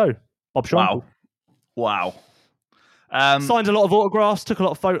there you go, Bob Schonkel. Wow. Signed a lot of autographs, took a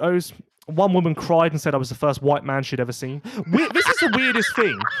lot of photos. One woman cried and said I was the first white man she'd ever seen. This is the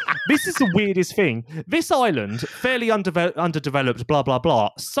weirdest thing. This island, fairly underdeveloped, blah, blah,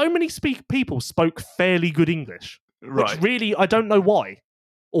 blah. So many people spoke fairly good English. Right. Which really, I don't know why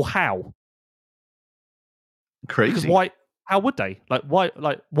or how. Crazy. Because why? How would they? Why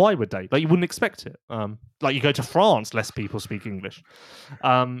would they? Like, you wouldn't expect it. Like, you go to France, less people speak English.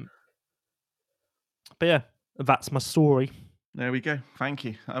 But yeah, that's my story. There we go. Thank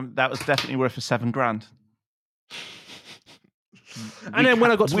you. That was definitely worth a $7,000. And then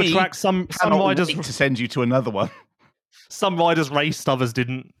when I got to the track, some riders to send you to another one. Some riders raced, others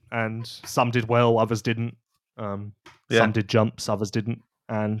didn't, and some did well, others didn't. Some did jumps, others didn't,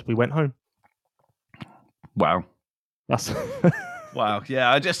 and we went home. Wow. That's wow.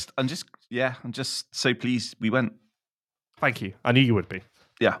 Yeah, I'm just so pleased we went. Thank you. I knew you would be.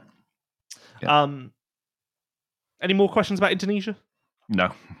 Yeah. Any more questions about Indonesia?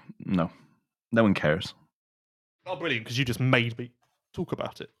 No one cares. Oh, brilliant, because you just made me talk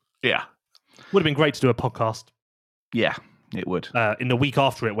about it. Yeah. Would have been great to do a podcast. Yeah, it would. In the week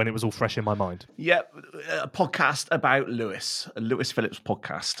after it, when it was all fresh in my mind. Yeah, a podcast about Lewis. A Lewis Phillips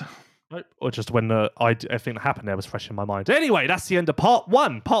podcast. Nope. Or just when everything that happened there was fresh in my mind. Anyway, that's the end of part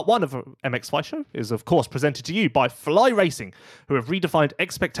 1. Part 1 of MX Fight Show is, of course, presented to you by Fly Racing, who have redefined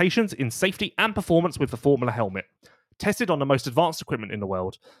expectations in safety and performance with the Formula helmet. Tested on the most advanced equipment in the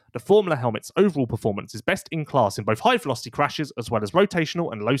world, the Formula helmet's overall performance is best in class in both high-velocity crashes as well as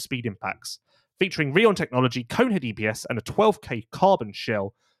rotational and low-speed impacts. Featuring Rheon technology, Conehead EPS, and a 12K carbon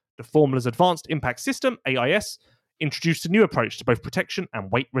shell, the Formula's Advanced Impact System, AIS, introduced a new approach to both protection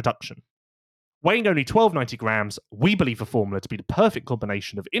and weight reduction. Weighing only 1290 grams, we believe the Formula to be the perfect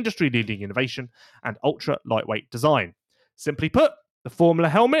combination of industry-leading innovation and ultra-lightweight design. Simply put, the Formula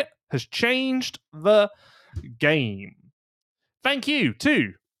helmet has changed the game. Thank you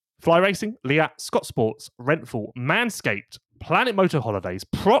to Fly Racing, Liat, Scott Sports, Rentful, Manscaped, Planet Motor Holidays,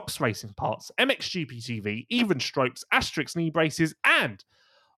 Prox Racing Parts, MXGP TV, Even Strokes, Asterix Knee Braces, and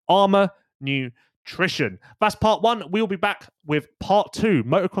Armour Nutrition. That's part 1. We'll be back with part 2,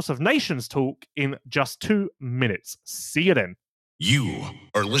 Motocross of Nations talk, in just 2 minutes. See you then. You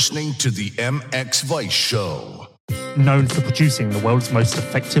are listening to the MX Vice Show. Known for producing the world's most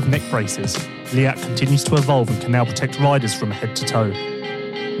effective neck braces, Liat continues to evolve and can now protect riders from head to toe.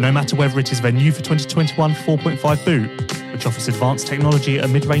 No matter whether it is their new for 2021 4.5 boot, which offers advanced technology at a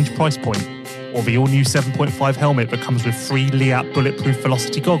mid-range price point, or the all-new 7.5 helmet that comes with 3 Liat bulletproof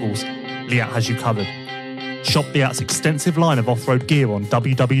velocity goggles, Liat has you covered. Shop Liat's extensive line of off-road gear on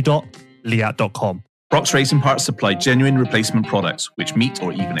www.liat.com. Prox Racing Parts supply genuine replacement products which meet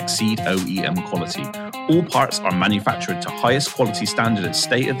or even exceed OEM quality. All parts are manufactured to highest quality standard at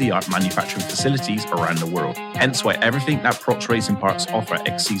state-of-the-art manufacturing facilities around the world. Hence why everything that Prox Racing Parts offer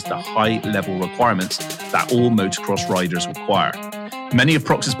exceeds the high-level requirements that all motocross riders require. Many of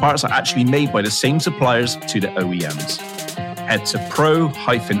Prox's parts are actually made by the same suppliers to the OEMs. Head to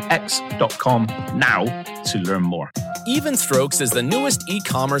pro-x.com now to learn more. Even Strokes is the newest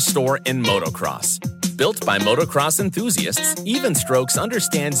e-commerce store in motocross. Built by motocross enthusiasts, Even Strokes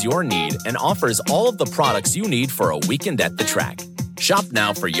understands your need and offers all of the products you need for a weekend at the track. Shop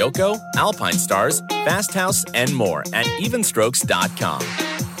now for Yoko, Alpine Stars, Fast House, and more at evenstrokes.com.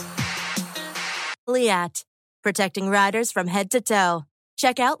 Liat, protecting riders from head to toe.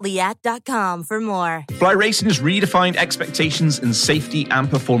 Check out Liat.com for more. Fly Racing has redefined expectations in safety and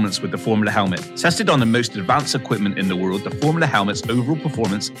performance with the Formula helmet. Tested on the most advanced equipment in the world, the Formula helmet's overall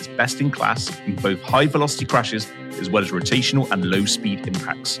performance is best in class in both high-velocity crashes as well as rotational and low-speed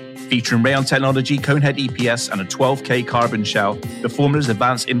impacts. Featuring Rheon technology, Conehead EPS, and a 12K carbon shell, the Formula's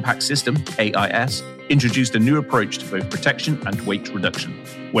Advanced Impact System, AIS, introduced a new approach to both protection and weight reduction.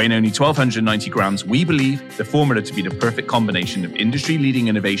 Weighing only 1,290 grams, we believe the formula to be the perfect combination of industry-leading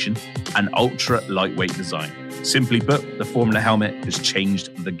innovation and ultra-lightweight design. Simply put, the Formula helmet has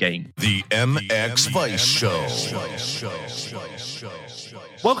changed the game. The MX Vice Show.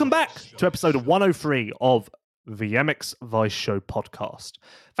 Welcome back to episode 103 of the MX Vice Show podcast.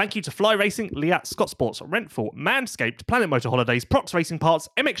 Thank you to Fly Racing, Liat, Scott Sports, Rentful, Manscaped, Planet Motor Holidays, Prox Racing Parts,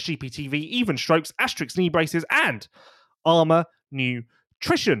 MXGP TV, Even Strokes, Asterix Knee Braces, and Armour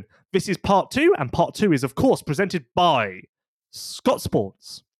Nutrition. This is part 2, and part 2 is, of course, presented by Scott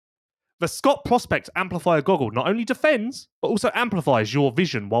Sports. The Scott Prospect Amplifier Goggle not only defends, but also amplifies your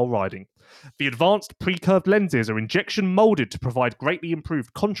vision while riding. The advanced pre-curved lenses are injection molded to provide greatly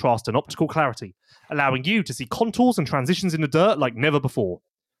improved contrast and optical clarity, allowing you to see contours and transitions in the dirt like never before.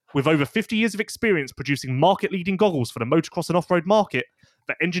 With over 50 years of experience producing market-leading goggles for the motocross and off-road market,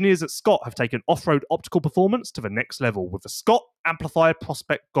 the engineers at Scott have taken off-road optical performance to the next level with the Scott Amplifier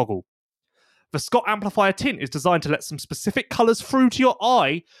Prospect Goggle. The Scott Amplifier tint is designed to let some specific colours through to your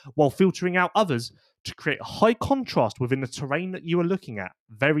eye while filtering out others to create a high contrast within the terrain that you are looking at.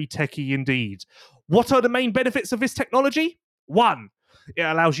 Very techy indeed. What are the main benefits of this technology? 1. It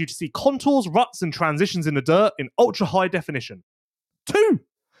allows you to see contours, ruts and transitions in the dirt in ultra high definition. 2.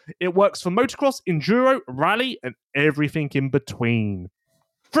 It works for motocross, enduro, rally and everything in between.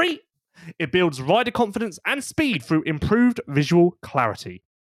 3. It builds rider confidence and speed through improved visual clarity.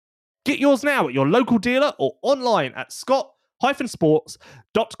 Get yours now at your local dealer or online at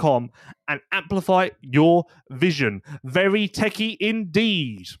scott-sports.com and amplify your vision. Very techie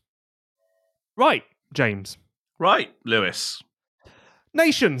indeed. Right, James. Right, Lewis.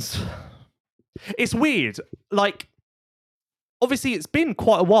 Nations. It's weird. Like, obviously, it's been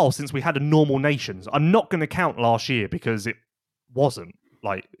quite a while since we had a normal Nations. I'm not going to count last year because it wasn't.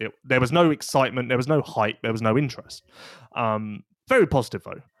 Like, there was no excitement, there was no hype, there was no interest. Very positive,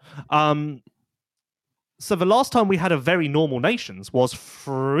 though. So the last time we had a very normal Nations was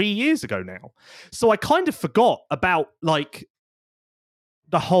 3 years ago now. So I kind of forgot about, like,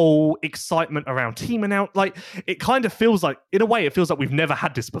 the whole excitement around teaming out. Like, it kind of feels like, in a way, it feels like we've never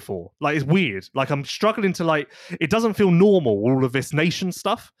had this before. Like, it's weird. Like, I'm struggling to, like, it doesn't feel normal, all of this nation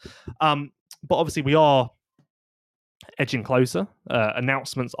stuff. But obviously we are edging closer.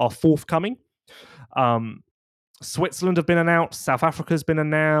 Announcements are forthcoming. Switzerland have been announced. South Africa's been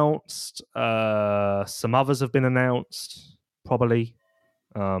announced. Some others have been announced, probably.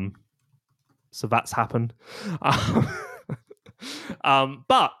 So that's happened.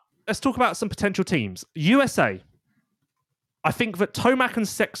 But let's talk about some potential teams. USA. I think that Tomac and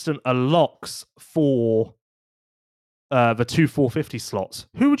Sexton are locks for the 2 450 slots.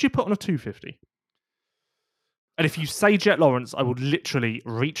 Who would you put on a 250? And if you say Jet Lawrence, I would literally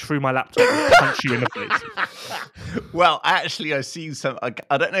reach through my laptop and punch you in the face. Well, actually, I've seen some.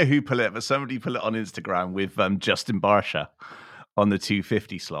 I don't know who put it, but somebody put it on Instagram with Justin Barcia on the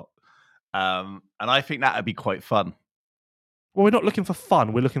 250 slot. And I think that would be quite fun. Well, we're not looking for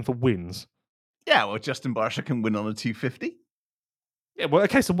fun. We're looking for wins. Yeah, well, Justin Barcia can win on a 250. Yeah, well,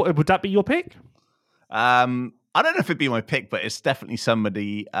 okay, so would that be your pick? I don't know if it'd be my pick, but it's definitely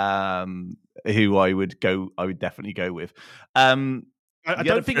somebody who I would definitely go with. I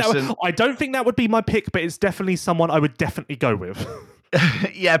don't think that would be my pick, but it's definitely someone I would definitely go with.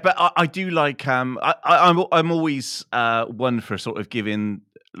 Yeah, but I do like. I'm always one for sort of giving.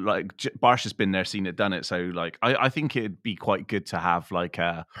 Like Barcia's been there, seen it, done it. So like, I think it'd be quite good to have like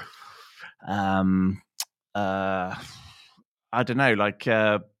a, I don't know, like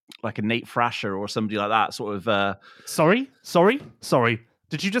a Nate Thrasher or somebody like that. Sort of. Sorry.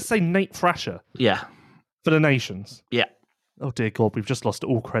 Did you just say Nate Thrasher? Yeah. For the Nations. Yeah. Oh dear God, we've just lost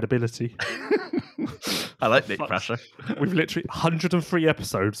all credibility. I like Nate Thrasher. We've literally 103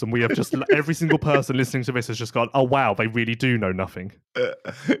 episodes, and we have just every single person listening to this has just gone, "Oh wow, they really do know nothing."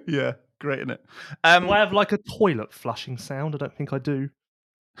 Yeah, great, isn't it? Do I have like a toilet flushing sound? I don't think I do.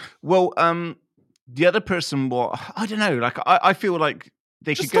 Well, the other person, what I don't know. Like, I feel like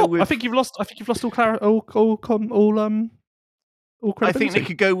they just could go with. I think you've lost all credibility. I think they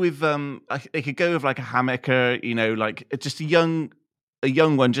could go with they could go with like a Hammaker, you know, like just a young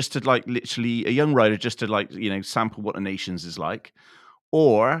one, just to like literally a young rider, just to like, you know, sample what the Nations is like.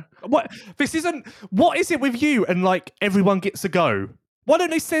 Or what is it with you and like everyone gets a go? Why don't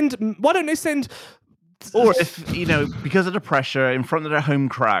they send or if, you know, because of the pressure in front of their home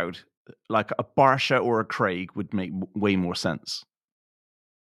crowd, like a Barcia or a Craig would make way more sense.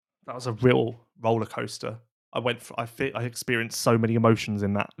 That was a real roller coaster. I experienced so many emotions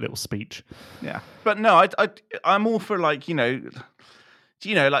in that little speech. Yeah, but no, I'm all for like, you know,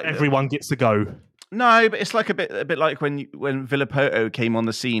 like everyone gets a go. No, but it's like a bit like when Villapoto came on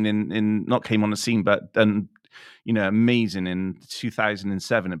the scene in not came on the scene, but done, amazing in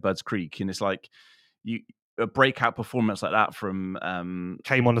 2007 at Budds Creek, and it's like a breakout performance like that from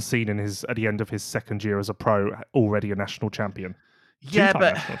came on the scene at the end of his second year as a pro, already a national champion. Yeah,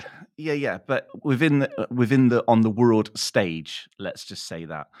 but within the on the world stage, let's just say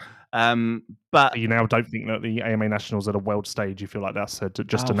that. But you now don't think that the AMA Nationals at a world stage, you feel like that's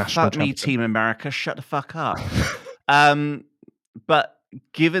just a national fuck champion. me, Team America, shut the fuck up. But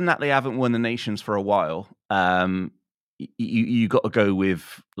given that they haven't won the Nations for a while, you got to go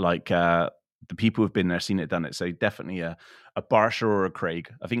with like the people who've been there, seen it, done it. So definitely a Barsha or a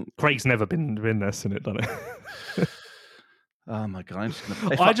Craig. I think Craig's never been there, seen it, done it. Oh my god!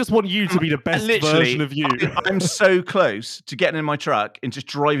 I just want you to be the best version of you. I'm so close to getting in my truck and just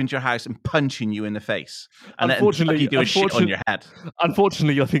driving to your house and punching you in the face. And unfortunately, you do a shit on your head.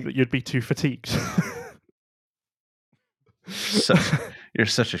 Unfortunately, I think that you'd be too fatigued. You're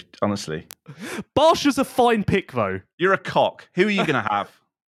such a honestly. Barsha's a fine pick, though. You're a cock. Who are you going to have?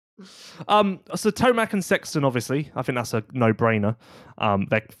 So Tomac and Sexton, obviously, I think that's a no-brainer.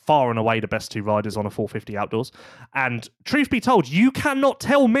 They're far and away the best two riders on a 450 outdoors. And truth be told, you cannot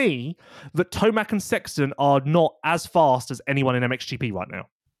tell me that Tomac and Sexton are not as fast as anyone in MXGP right now.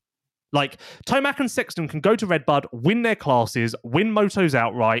 Like, Tomac and Sexton can go to Redbud, win their classes, win motos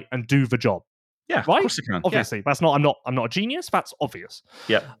outright, and do the job. Yeah, right? Of course they can. Obviously, yeah. That's not. I'm not a genius. That's obvious.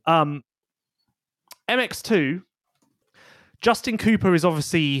 Yeah. MX2. Justin Cooper is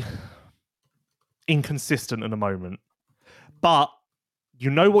obviously inconsistent at the moment, but you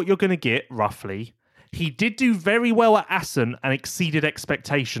know what you're going to get, roughly. He did do very well at Assen and exceeded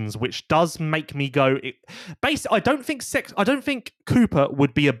expectations, which does make me go... I don't think Cooper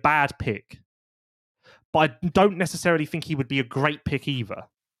would be a bad pick, but I don't necessarily think he would be a great pick either.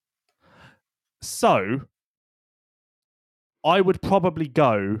 So, I would probably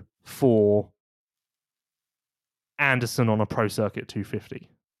go for Anderson on a Pro Circuit 250.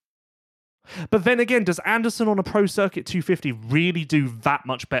 But then again, does Anderson on a Pro Circuit 250 really do that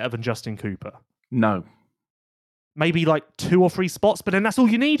much better than Justin Cooper? No. Maybe like 2 or 3 spots, but then that's all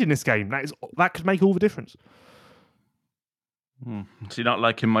you need in this game. That could make all the difference. So you're not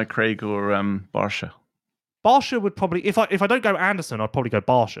liking my Craig or Barsha? Barsha would probably, if I don't go Anderson, I'd probably go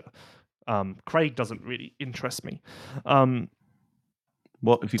Barsha. Craig doesn't really interest me.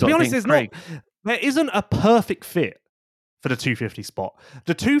 What if you to be honest, Craig? There isn't a perfect fit for the 250 spot.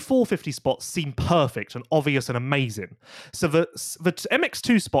 The 2 450 spots seem perfect and obvious and amazing. So the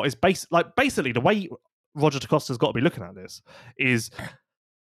MX2 spot is basically the way Roger DaCosta's got to be looking at this is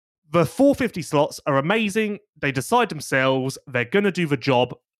the 450 slots are amazing. They decide themselves. They're going to do the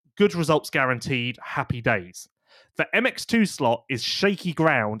job. Good results guaranteed. Happy days. The MX2 slot is shaky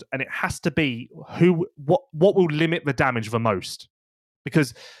ground, and it has to be what will limit the damage the most,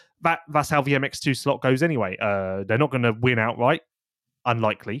 because that's how the MX2 slot goes anyway. They're not going to win outright,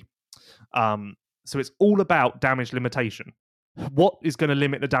 unlikely. So it's all about damage limitation. What is going to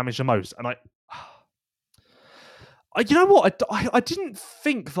limit the damage the most? And you know what? I didn't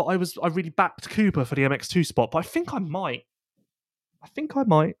think that I really backed Cooper for the MX2 spot, but I think I might.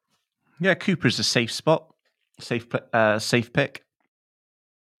 Yeah, Cooper's a safe spot. Safe pick.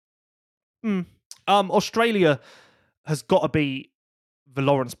 Australia has got to be the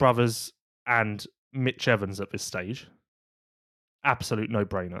Lawrence brothers and Mitch Evans at this stage. Absolute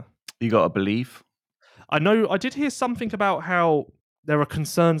no-brainer. You got to believe. I know. I did hear something about how there are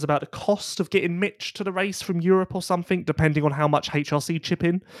concerns about the cost of getting Mitch to the race from Europe or something, depending on how much HRC chip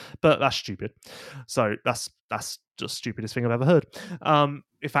in. But that's stupid. So that's just the stupidest thing I've ever heard.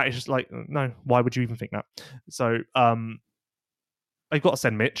 In fact, it's just like, no, why would you even think that? So they've got to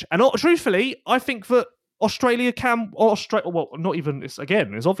send Mitch. And truthfully, I think that Australia can,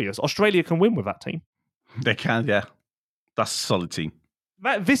 it's obvious. Australia can win with that team. They can, yeah. That's a solid team.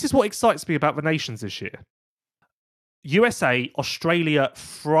 This is what excites me about the nations this year. USA, Australia,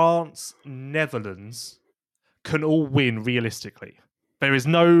 France, Netherlands can all win realistically. There is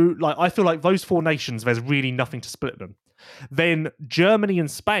no, I feel like those 4 nations, there's really nothing to split them. Then Germany and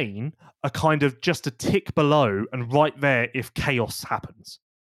Spain are kind of just a tick below and right there if chaos happens.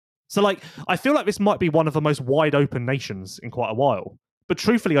 So, I feel like this might be one of the most wide open nations in quite a while. But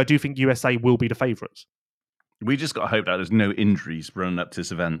truthfully, I do think USA will be the favourites. We just got to hope that there's no injuries running up to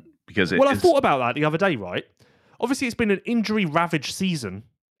this event. Because I thought about that the other day, right? Obviously, it's been an injury-ravaged season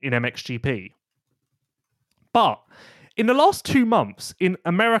in MXGP. But in the last 2 months, in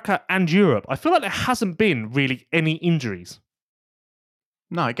America and Europe, I feel like there hasn't been really any injuries.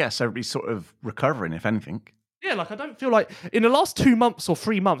 No, I guess everybody's sort of recovering, if anything. Yeah, like I don't feel like in the last 2 months or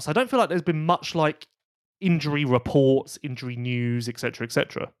 3 months, I don't feel like there's been much like injury reports, injury news, etc.,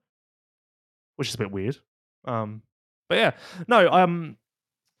 which is a bit weird. But yeah, no.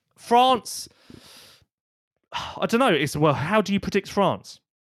 France. I don't know. How do you predict France?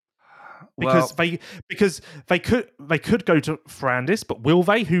 Because they could go to Ferrandis, but will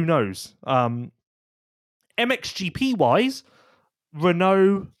they? Who knows? MXGP wise,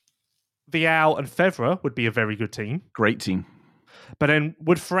 Renault, Vial, and Fevre would be a very good team. Great team. But then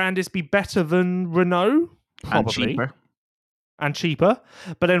would Ferrandis be better than Renault? Probably. And cheaper.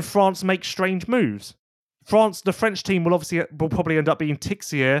 But then France makes strange moves. The French team will probably end up being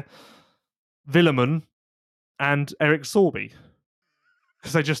Tixier, Villemin, and Eric Sorby.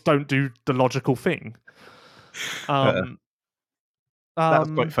 Because they just don't do the logical thing. That's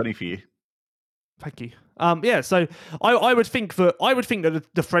quite funny for you. Thank you. Yeah, so I would think that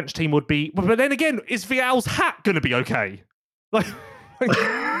the French team would be, but then again, is Vial's hat going to be okay? I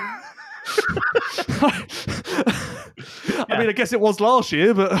mean, I guess it was last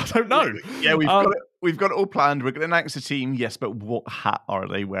year, but I don't know. Yeah, we've got it all planned. We're going to announce the team, yes, but what hat are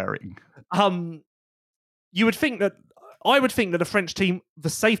they wearing? You would think that. I would think that the French team, the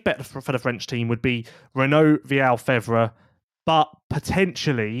safe bet for the French team would be Renault, Vial, Fevre, but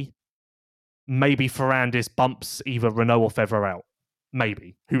potentially maybe Ferrandis bumps either Renault or Fevre out.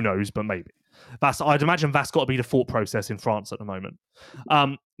 Maybe. Who knows, but maybe. I'd imagine that's got to be the thought process in France at the moment.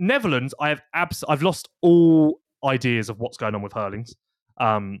 Netherlands, I've lost all ideas of what's going on with Hurlings.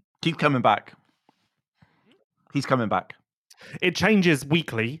 Keep coming back. He's coming back. It changes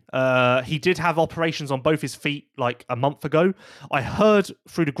weekly. He did have operations on both his feet like a month ago. I heard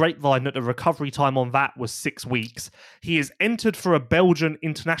through the grapevine that the recovery time on that was 6 weeks. He is entered for a Belgian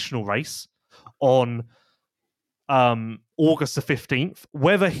international race on August the 15th.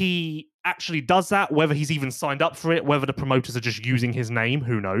 Whether he actually does that, whether he's even signed up for it, whether the promoters are just using his name,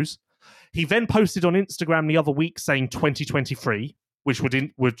 who knows. He then posted on Instagram the other week saying 2023, which would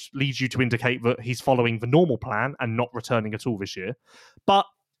lead you to indicate that he's following the normal plan and not returning at all this year. But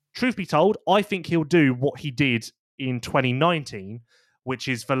truth be told, I think he'll do what he did in 2019, which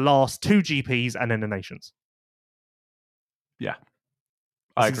is the last 2 GPs and then the Nations. Yeah.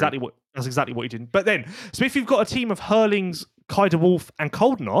 That's exactly what he did. But then, so if you've got a team of Hurlings, Kai de Wolf, and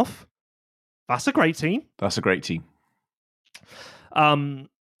Koldenhoff, that's a great team. That's a great team.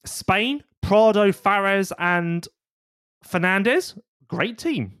 Spain, Prado, Fares, and Fernandez, great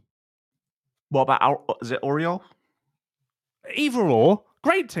team. What about, is it Oriol? Either or,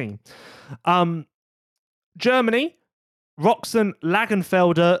 great team. Germany, Roxen,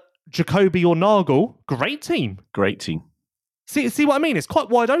 Lagenfelder, Jacobi or Nagel, great team. Great team. See what I mean? It's quite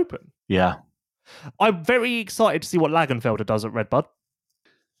wide open. Yeah. I'm very excited to see what Lagenfelder does at Redbud.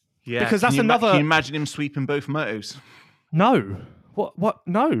 Yeah. Because that's another... Can you imagine him sweeping both motos? No. What?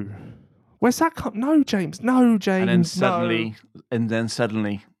 No. Where's that come? No, James. No, James. And then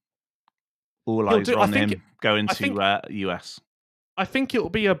suddenly, all eyes are on him going to US. I think it'll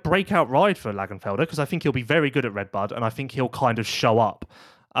be a breakout ride for Lagenfelder because I think he'll be very good at Redbud and I think he'll kind of show up.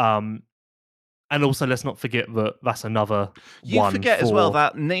 And also, let's not forget that that's another You forget as well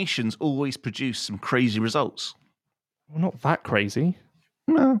that Nations always produce some crazy results. Well, not that crazy.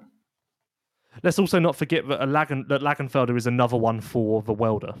 No. Let's also not forget that Lagenfelder is another one for the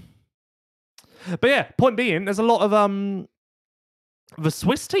welder. But yeah, point being, there's a lot of the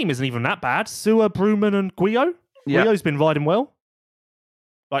Swiss team isn't even that bad. Sewer, Bruman, and Guyot. Yeah. Guyot's been riding well.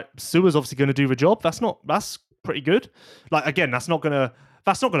 Like Sewer's obviously going to do the job. That's pretty good. Like again, that's not gonna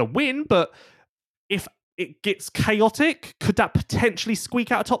win. But if it gets chaotic, could that potentially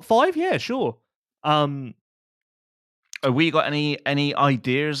squeak out a top 5? Yeah, sure. Have we got any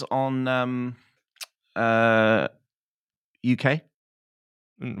ideas on UK?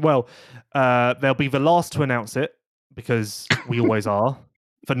 Well, they'll be the last to announce it because we always are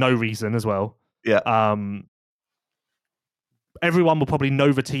for no reason as well. Yeah. Everyone will probably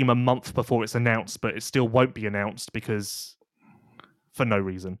know the team a month before it's announced, but it still won't be announced because for no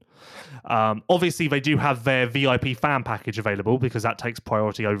reason. Obviously, they do have their VIP fan package available because that takes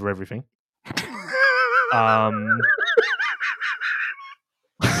priority over everything.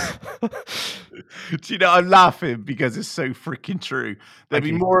 Do you know, I'm laughing because it's so freaking true. There'll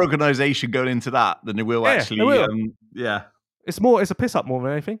be more organisation going into that than there will actually. There will. Yeah. It's a piss up more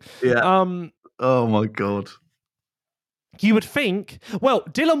than anything. Yeah. Oh my God. You would think, well,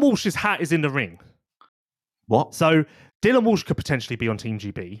 Dylan Walsh's hat is in the ring. What? So Dylan Walsh could potentially be on Team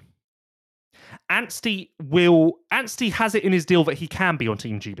GB. Anstey has it in his deal that he can be on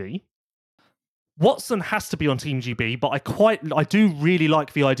Team GB. Watson has to be on Team GB, but I do really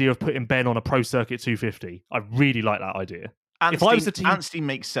like the idea of putting Ben on a Pro Circuit 250. I really like that idea. If I was a team, Anstey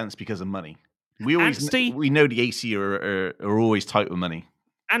makes sense because of money. We know the AC are always tight with money.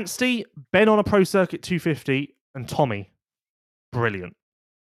 Anstey, Ben on a Pro Circuit 250, and Tommy, brilliant.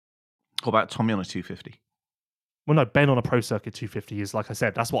 What about Tommy on a 250? Well, no, Ben on a Pro Circuit 250 is, like I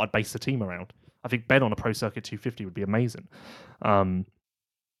said, that's what I'd base the team around. I think Ben on a Pro Circuit 250 would be amazing.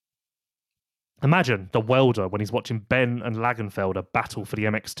 Imagine the welder when he's watching Ben and Lagenfelder battle for the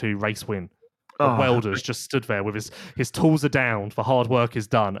MX2 race win. The welder's just stood there with his tools are down, the hard work is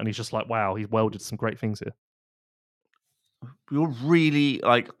done, and he's just like, wow, he's welded some great things here. You're really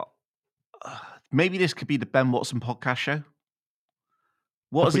like, maybe this could be the Ben Watson podcast show.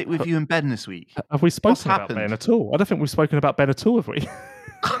 What is it with you and Ben this week? Have we spoken about Ben at all? I don't think we've spoken about Ben at all, have we?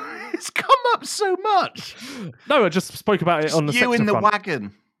 It's come up so much. No, I just spoke about it on the you in the front.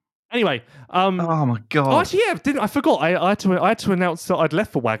 wagon. Anyway, oh my god! Oh, actually, yeah, I forgot. I had to announce that I'd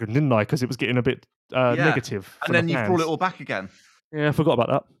left the wagon, didn't I? Because it was getting a bit negative. And then you brought it all back again. Yeah, I forgot about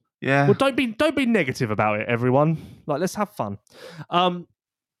that. Yeah. Well, don't be negative about it, everyone. Like, let's have fun. What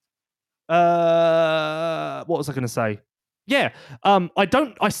was I going to say? Yeah. I'm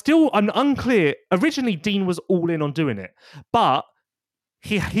unclear. Originally, Dean was all in on doing it, but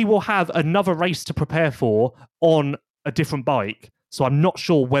he will have another race to prepare for on a different bike. So I'm not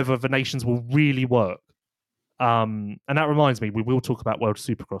sure whether the nations will really work. And that reminds me, we will talk about World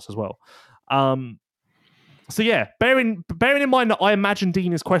Supercross as well. So yeah, bearing in mind that I imagine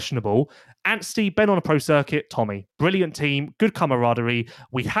Dean is questionable, Anstey, Ben on a Pro Circuit, Tommy, brilliant team, good camaraderie.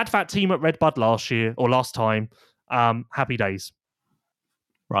 We had that team at Red Bud last time. Happy days.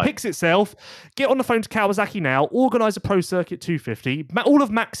 Right. Picks itself. Get on the phone to Kawasaki now. Organise a Pro Circuit 250. All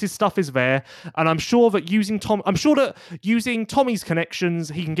of Max's stuff is there, and I'm sure that using Tommy's connections,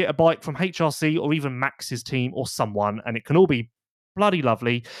 he can get a bike from HRC or even Max's team or someone, and it can all be bloody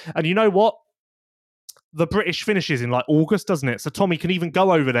lovely. And you know what? The British finishes in like August, doesn't it? So Tommy can even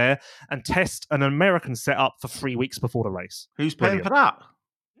go over there and test an American setup for 3 weeks before the race. Who's paying for that?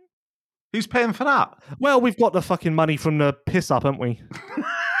 Who's paying for that? Well, we've got the fucking money from the piss up, haven't we?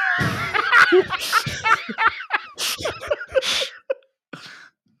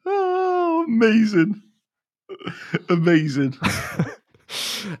 Oh, amazing. Amazing.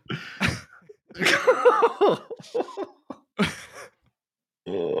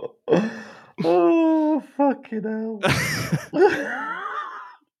 Oh, fucking hell.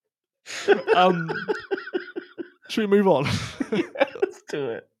 Should we move on? Yeah, let's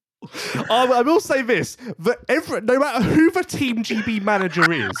do it. I will say this, that no matter who the Team GB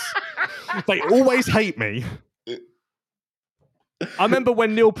manager is, they always hate me. I remember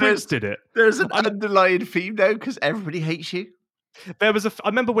when Neil Prince did it. There's an underlying theme now because everybody hates you. I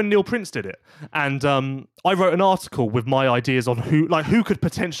remember when Neil Prince did it, and I wrote an article with my ideas on who could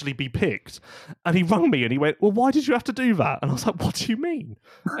potentially be picked, and he rang me and he went, "Well, why did you have to do that?" And I was like, "What do you mean?"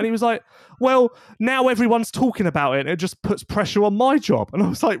 And he was like, "Well, now everyone's talking about it, and it just puts pressure on my job." And I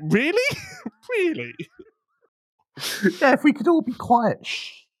was like, "Really, really?" Yeah, if we could all be quiet.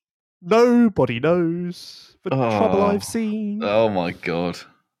 Shh. Nobody knows the trouble I've seen. Oh my god.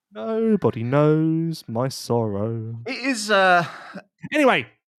 Nobody knows my sorrow. It is, Anyway,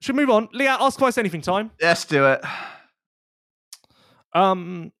 should we move on? Leah, ask us anything time. Let's do it.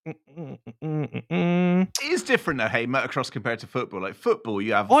 It is different though, hey, motocross compared to football. Like football,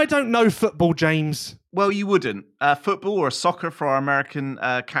 you have... I don't know football, James. Well, you wouldn't. Football or soccer for our American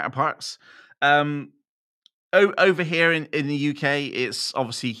counterparts. Over here in the UK, it's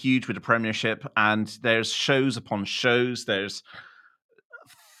obviously huge with the Premiership, and there's shows upon shows. There's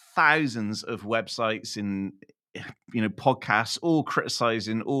thousands of websites and podcasts, all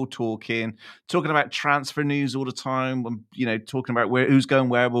criticizing, all talking about transfer news all the time. Talking about who's going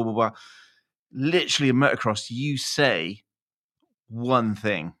where, blah blah blah. Literally, in motocross, you say one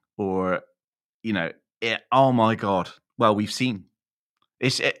thing, or oh my god. Well, we've seen.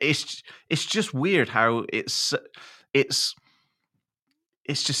 It's just weird how it's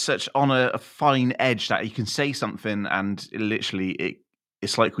just such on a fine edge that you can say something and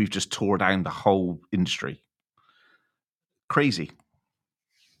it's like we've just tore down the whole industry. Crazy.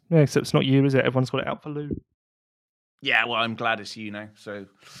 Yeah, except it's not you, is it? Everyone's got it out for Lou. Yeah, well, I'm glad it's you now. So,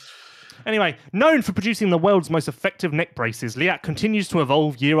 anyway, known for producing the world's most effective neck braces, Liat continues to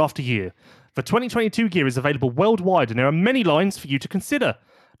evolve year after year. The 2022 gear is available worldwide, and there are many lines for you to consider.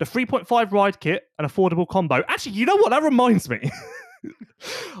 The 3.5 ride kit, an affordable combo. Actually, you know what? That reminds me.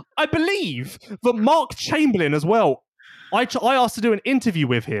 I believe that Mark Chamberlain as well. I asked to do an interview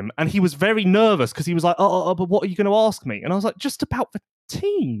with him, and he was very nervous because he was like, "Oh, but what are you going to ask me?" And I was like, "Just about the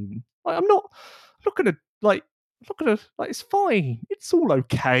team. Like, I'm look at it, like it's fine. It's all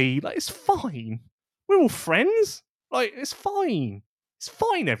okay. Like, it's fine. We're all friends. Like, it's fine. It's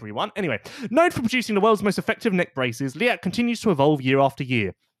fine, everyone. Anyway, known for producing the world's most effective neck braces, Liat continues to evolve year after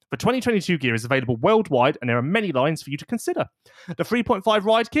year. The 2022 gear is available worldwide, and there are many lines for you to consider. The 3.5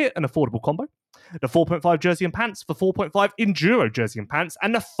 ride kit, an affordable combo. The 4.5 jersey and pants, the 4.5 enduro jersey and pants,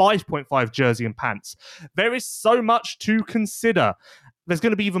 and the 5.5 jersey and pants. There is so much to consider. There's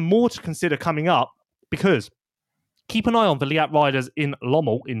going to be even more to consider coming up, because keep an eye on the Liat riders in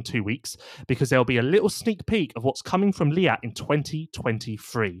Lommel in 2 weeks, because there'll be a little sneak peek of what's coming from Liat in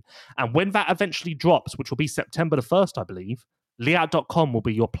 2023. And when that eventually drops, which will be September the 1st, I believe, Liat.com will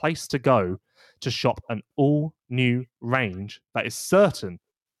be your place to go to shop an all-new range that is certain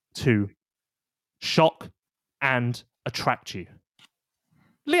to shock and attract you.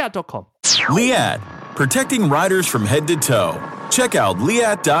 Liat.com. Liat, protecting riders from head to toe. Check out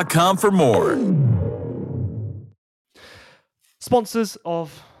Liat.com for more. Sponsors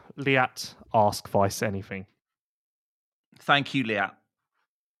of Liat, Ask Vice Anything. Thank you, Liat.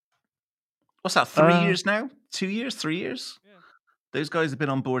 What's that, 3 years now? 2 years? 3 years? Yeah. Those guys have been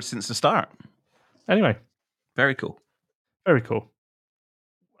on board since the start. Anyway. Very cool. Very cool.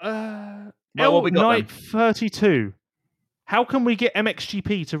 What we got Night 32. How can we get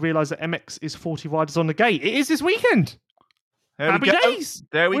MXGP to realise that MX is 40 riders on the gate? It is this weekend. Happy days.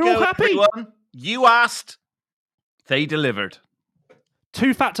 There we go. We're all happy. Everyone. You asked. They delivered.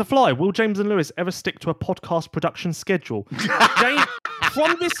 Too fat to fly. Will James and Lewis ever stick to a podcast production schedule? James,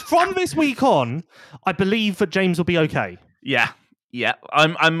 from this week on, I believe that James will be okay. Yeah.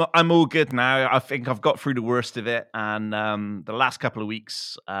 I'm all good now. I think I've got through the worst of it, and the last couple of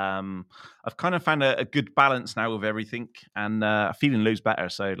weeks, I've kind of found a good balance now with everything, and feeling loads better.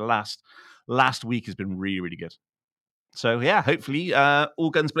 So the last week has been really, really good. So yeah, hopefully all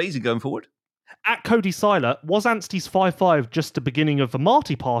guns blazing going forward. At Cody Seiler, was Anstey's 5-5 just the beginning of the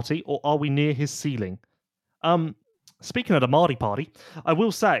Marty party, or are we near his ceiling? Speaking of the Marty party, I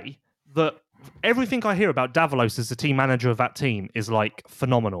will say that everything I hear about Davalos as the team manager of that team is like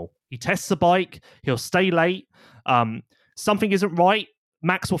phenomenal. He tests the bike, he'll stay late. Something isn't right,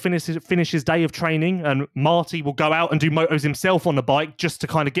 Max will finish his day of training, and Marty will go out and do motos himself on the bike just to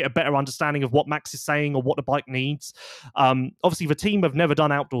kind of get a better understanding of what Max is saying or what the bike needs. Obviously, the team have never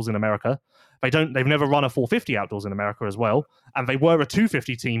done outdoors in America. They've never run a 450 outdoors in America as well, and they were a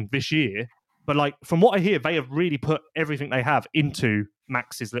 250 team this year. But like from what I hear, they have really put everything they have into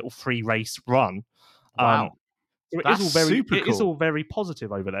Max's little free race run. Wow, It is all very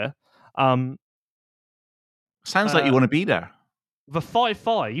positive over there. Sounds like you want to be there. The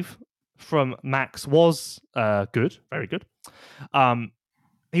 5-5 from Max was good, very good.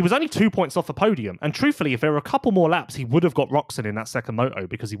 He was only 2 points off the podium, and truthfully, if there were a couple more laps, he would have got Roxon in that second moto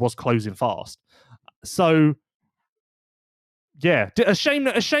because he was closing fast. So, yeah, a shame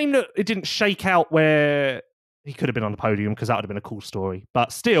that it didn't shake out where he could have been on the podium, because that would have been a cool story.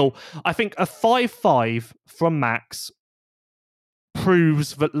 But still, I think a 5-5 from Max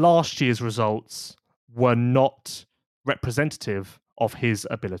proves that last year's results were not representative of his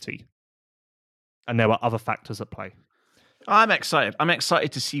ability, and there were other factors at play. I'm excited. I'm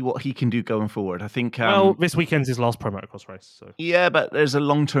excited to see what he can do going forward. I think. This weekend's his last pro motocross race. So. Yeah, but there's a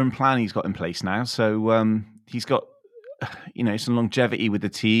long-term plan he's got in place now. So he's got, some longevity with the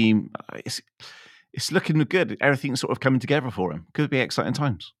team. It's looking good. Everything's sort of coming together for him. Could be exciting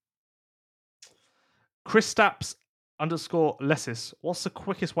times. Chris Stapps _Lessis. What's the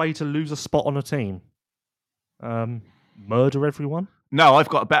quickest way to lose a spot on a team? Murder everyone? No, I've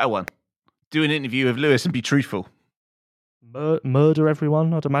got a better one. Do an interview with Lewis and be truthful. Murder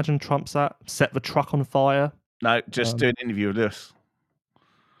everyone, I'd imagine trumps that. Set the truck on fire. No, just do an interview with Lewis.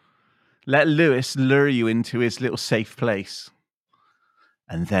 Let Lewis lure you into his little safe place,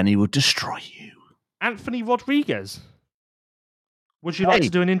 and then he will destroy you. Anthony Rodriguez. Would you like to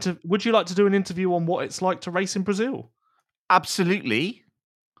do an interview on what it's like to race in Brazil? Absolutely.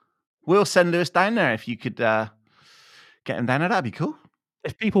 We'll send Lewis down there. If you could get him down there, that'd be cool.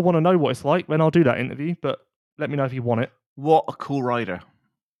 If people want to know what it's like, then I'll do that interview, but let me know if you want it. What a cool rider.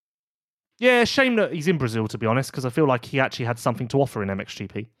 Yeah, shame that he's in Brazil, to be honest, because I feel like he actually had something to offer in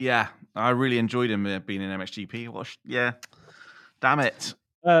MXGP. Yeah, I really enjoyed him being in MXGP. Yeah, damn it.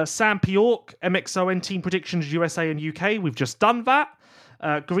 Sam Pyork, MXON team predictions USA and UK. We've just done that.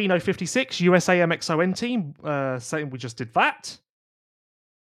 Garino 56, USA MXON team. Saying we just did that.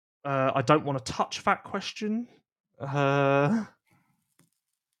 I don't want to touch that question.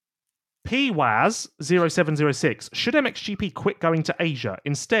 PWAS 0706. Should MXGP quit going to Asia?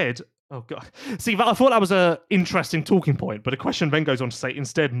 Instead, Oh god! See, I thought that was a interesting talking point, but the question then goes on to say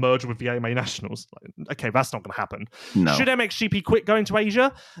instead merge with the AMA Nationals. Okay, that's not going to happen. No. Should MXGP quit going to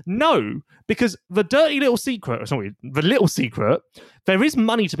Asia? No, because the little secret, there is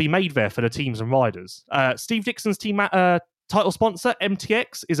money to be made there for the teams and riders. Steve Dixon's team title sponsor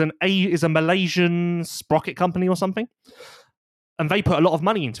MTX is a Malaysian sprocket company or something, and they put a lot of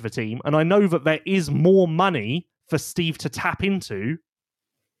money into the team. And I know that there is more money for Steve to tap into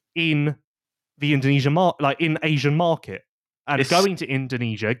in the Indonesian in Asian market, and going to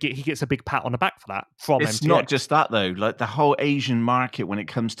Indonesia, he gets a big pat on the back for that from It's MTX. not just that though. Like the whole Asian market, when it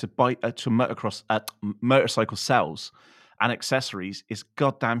comes to motorcycle sales and accessories, is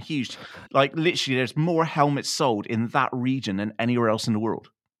goddamn huge. Like literally, there's more helmets sold in that region than anywhere else in the world.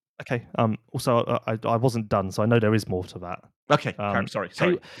 Okay. Also, I wasn't done, so I know there is more to that. Okay. Sorry.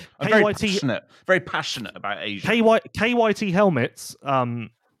 I'm very passionate about Asia. KYT helmets.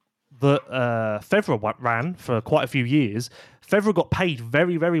 That Fevra ran for quite a few years. Fevra got paid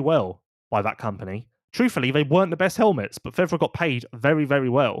very, very well by that company. Truthfully, they weren't the best helmets, but Fevra got paid very, very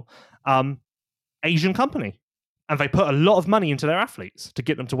well. Asian company. And they put a lot of money into their athletes to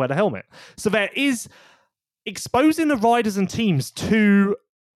get them to wear the helmet. So there is exposing the riders and teams to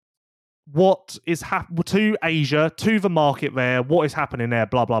what is happening to Asia, to the market there, what is happening there,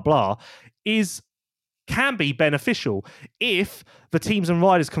 blah, blah, blah, can be beneficial if the teams and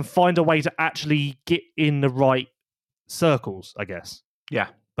riders can find a way to actually get in the right circles, I guess. Yeah.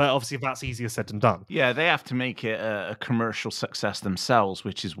 But obviously that's easier said than done. Yeah, they have to make it a commercial success themselves,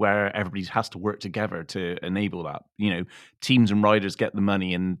 which is where everybody has to work together to enable that. Teams and riders get the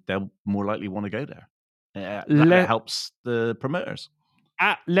money and they'll more likely want to go there. That helps the promoters.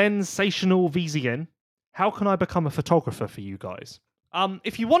 At Lensational VZN, how can I become a photographer for you guys?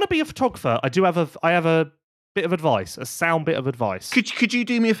 If you want to be a photographer, I have a bit of advice, a sound bit of advice. Could you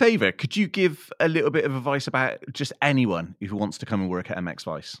do me a favor? Could you give a little bit of advice about just anyone who wants to come and work at MX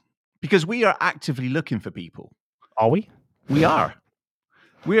Vice? Because we are actively looking for people. Are we? We are.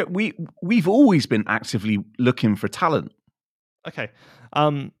 We've always been actively looking for talent. Okay.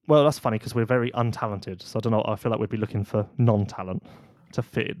 Well, that's funny because we're very untalented. So I don't know. I feel like we'd be looking for non-talent to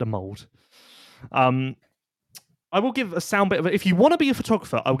fit the mold. I will give a sound bit of it. If you want to be a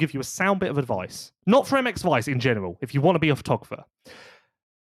photographer, I'll give you a sound bit of advice. Not for MX Vice in general. If you want to be a photographer.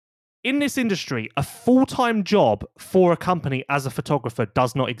 In this industry, a full-time job for a company as a photographer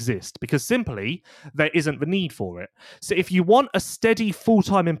does not exist because simply there isn't the need for it. So if you want a steady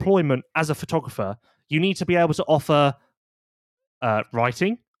full-time employment as a photographer, you need to be able to offer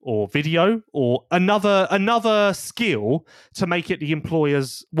writing or video or another skill to make it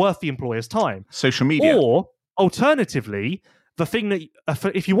worth the employer's time. Social media. Or alternatively, the thing that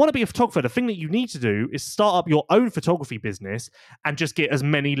if you want to be a photographer, the thing that you need to do is start up your own photography business and just get as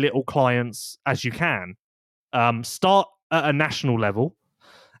many little clients as you can. Start at a national level,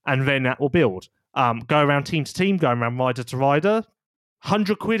 and then that will build. Go around team to team, go around rider to rider.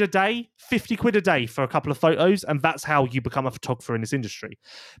 100 quid a day, 50 quid a day for a couple of photos, and that's how you become a photographer in this industry.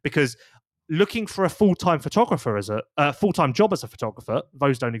 Because looking for a full-time photographer as a full-time job as a photographer,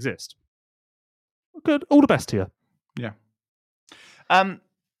 those don't exist. Good. All the best to you. Yeah.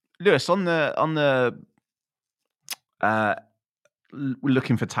 Lewis, on the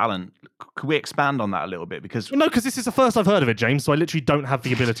looking for talent, could we expand on that a little bit? Because this is the first I've heard of it, James. So I literally don't have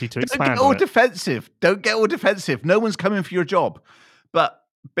the ability to expand. Don't get all defensive. No one's coming for your job. But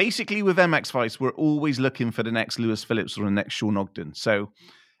basically, with MX Vice, we're always looking for the next Lewis Phillips or the next Sean Ogden. So,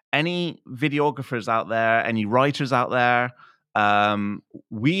 any videographers out there, any writers out there.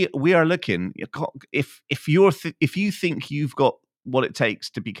 We are looking. If you think you've got what it takes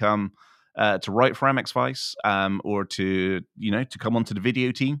to become to write for MX Vice, or to come onto the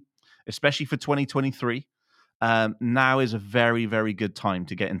video team, especially for 2023, now is a very, very good time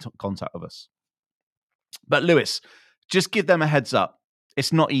to get into contact with us. But Lewis, just give them a heads up.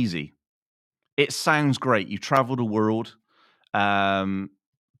 It's not easy. It sounds great. You travel the world,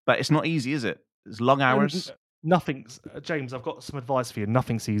 but it's not easy, is it? It's long hours. James, I've got some advice for you.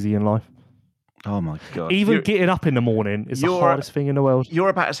 Nothing's easy in life. Oh my God. Even getting up in the morning is the hardest thing in the world. You're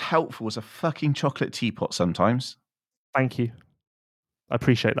about as helpful as a fucking chocolate teapot sometimes. Thank you. I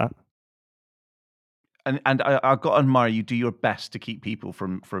appreciate that. And I've got to admire you do your best to keep people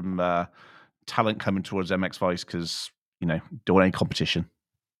from talent coming towards MX Vice because, don't want any competition.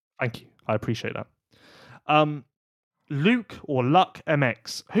 Thank you. I appreciate that. Luke or Luck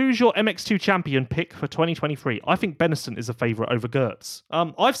MX, who's your MX2 champion pick for 2023? I think Benison is a favourite over Gertz.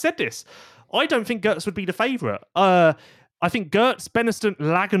 I've said this. I don't think Gertz would be the favourite. I think Gertz, Benistant,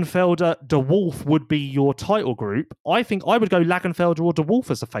 Lagenfelder, De Wolf would be your title group. I think I would go Lagenfelder or De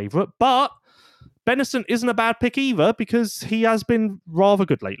Wolf as a favourite, but Benistant isn't a bad pick either because he has been rather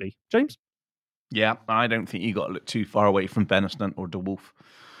good lately. James? Yeah, I don't think you got to look too far away from Benistant or De Wolf.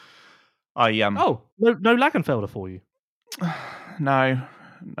 No Lagenfelder for you. No.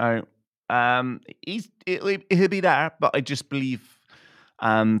 He'll be there, but I just believe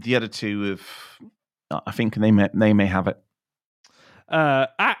the other two I think they may have it.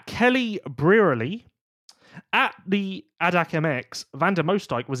 At Kelly Brearley, at the ADAC MX, Van der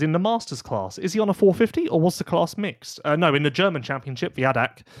Moostijk was in the Masters class. Is he on a 450 or was the class mixed? No, in the German Championship, the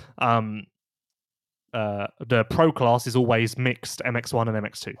ADAC, the pro class is always mixed MX1 and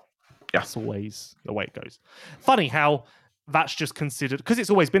MX2. That's always the way it goes. Funny how that's just considered, because it's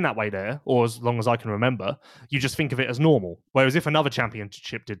always been that way there, or as long as I can remember, you just think of it as normal. Whereas if another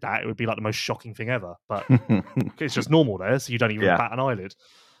championship did that, it would be like the most shocking thing ever. But it's just normal there, so you don't even bat an eyelid.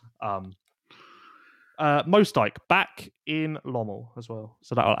 Moostijk back in Lommel as well.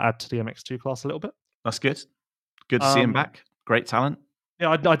 So that'll add to the MX2 class a little bit. That's good. Good to see him back. Great talent.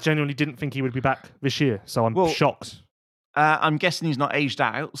 Yeah, I genuinely didn't think he would be back this year, so I'm shocked. I'm guessing he's not aged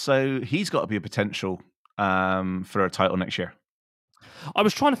out, so he's got to be a potential for a title next year. I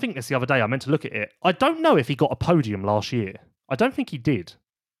was trying to think this the other day. I meant to look at it. I don't know if he got a podium last year. I don't think he did.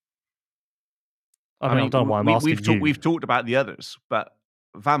 I don't know why I'm asking you. We've talked about the others, but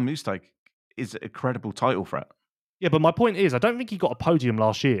Van Moostijk is a credible title threat. Yeah, but my point is, I don't think he got a podium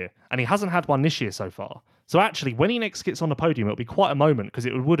last year, and he hasn't had one this year so far. So actually, when he next gets on the podium, it'll be quite a moment, because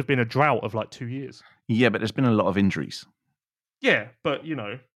it would have been a drought of like 2 years. Yeah, but there's been a lot of injuries. Yeah, but you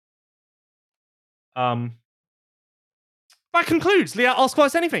know. That concludes Leatt Ask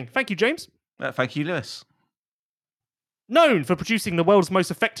Us Anything. Thank you, James. Thank you, Lewis. Known for producing the world's most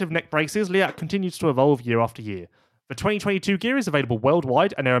effective neck braces, Leatt continues to evolve year after year. The 2022 gear is available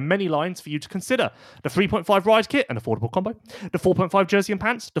worldwide, and there are many lines for you to consider. The 3.5 Ride Kit, an affordable combo, the 4.5 Jersey and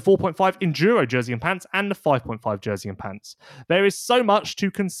Pants, the 4.5 Enduro Jersey and Pants, and the 5.5 Jersey and Pants. There is so much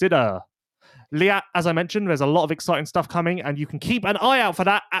to consider. Leatt, as I mentioned, there's a lot of exciting stuff coming, and you can keep an eye out for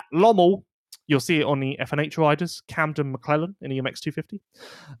that at Lommel. You'll see it on the FNH riders, Camden McClellan in the MX250.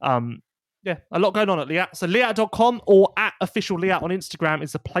 Yeah, a lot going on at Leatt. So Leatt.com or at official Leatt on Instagram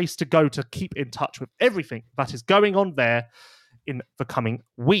is the place to go to keep in touch with everything that is going on there in the coming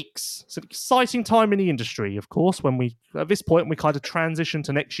weeks. It's an exciting time in the industry, of course, when at this point, we kind of transition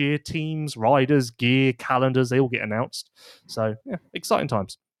to next year. Teams, riders, gear, calendars, they all get announced. So, yeah, exciting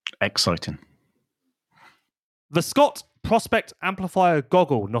times. Exciting. The Scott Prospect Amplifier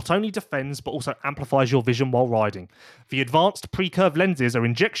Goggle not only defends but also amplifies your vision while riding. The advanced pre-curved lenses are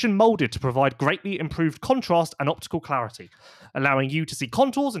injection molded to provide greatly improved contrast and optical clarity, allowing you to see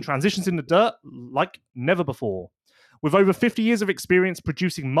contours and transitions in the dirt like never before. With over 50 years of experience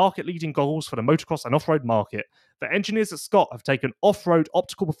producing market-leading goggles for the motocross and off-road market, the engineers at Scott have taken off-road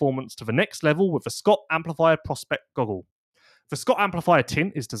optical performance to the next level with the Scott Amplifier Prospect Goggle. The Scott Amplifier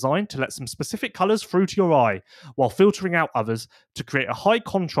tint is designed to let some specific colours through to your eye while filtering out others to create a high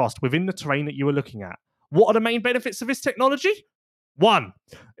contrast within the terrain that you are looking at. What are the main benefits of this technology? 1.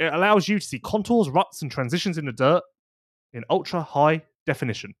 It allows you to see contours, ruts and transitions in the dirt in ultra high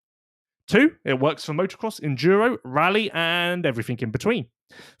definition. 2. It works for motocross, enduro, rally and everything in between.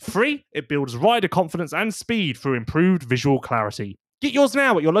 3. It builds rider confidence and speed through improved visual clarity. Get yours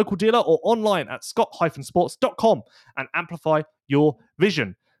now at your local dealer or online at scott-sports.com and amplify your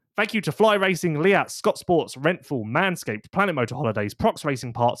vision. Thank you to Fly Racing, Leatt, Scott Sports, Rentful, Manscaped, Planet Motor Holidays, Prox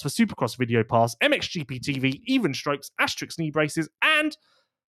Racing Parts for Supercross Video Pass, MXGP TV, Even Strokes, Asterix knee braces, and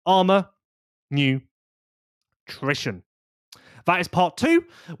Armour Nutrition. That is part 2.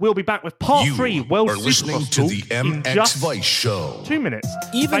 We'll be back with part 3. World are listening to the MX Vice Show. 2 minutes.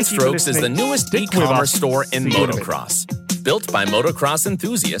 Even Strokes is the newest e-commerce store in motocross. Built by motocross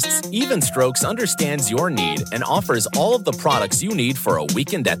enthusiasts, Even Strokes understands your need and offers all of the products you need for a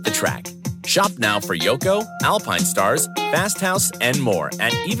weekend at the track. Shop now for Yoko, Alpine Stars, Fast House, and more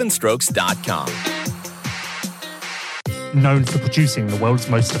at evenstrokes.com. Known for producing the world's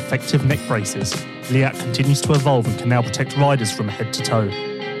most effective neck braces, Leatt continues to evolve and can now protect riders from head to toe.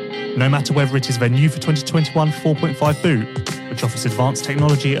 No matter whether it is their new for 2021 4.5 boot, which offers advanced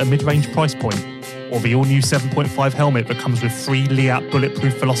technology at a mid-range price point, or the all-new 7.5 helmet that comes with 3 Leatt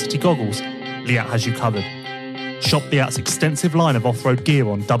bulletproof Velocity goggles, Leatt has you covered. Shop Leatt's extensive line of off-road gear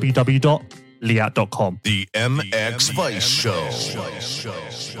on www.leatt.com. The MX Vice Show.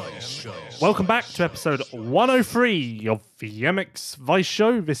 Welcome back to episode 103 of the MX Vice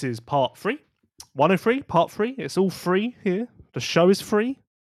Show. This is part 3. 103, part 3. It's all free here. The show is free.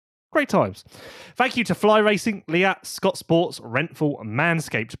 Great times. Thank you to Fly Racing, Liat, Scott Sports, Rentful,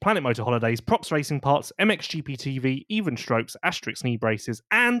 Manscaped, Planet Motor Holidays, Props Racing Parts, MXGP TV, Even Strokes, Asterix Knee Braces,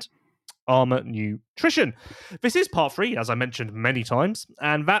 and Armour Nutrition. This is part 3, as I mentioned many times,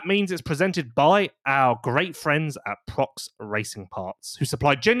 and that means it's presented by our great friends at Prox Racing Parts, who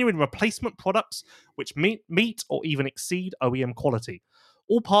supply genuine replacement products which meet or even exceed OEM quality.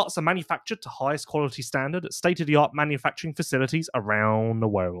 All parts are manufactured to highest quality standard at state-of-the-art manufacturing facilities around the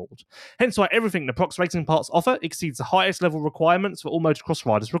world. Hence why everything the Prox Racing Parts offer exceeds the highest level requirements that all motocross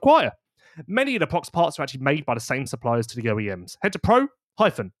riders require. Many of the Prox parts are actually made by the same suppliers to the OEMs. Head to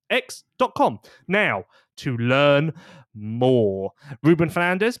pro-x.com now to learn more. Ruben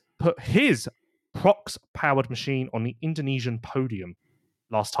Fernandez put his Prox-powered machine on the Indonesian podium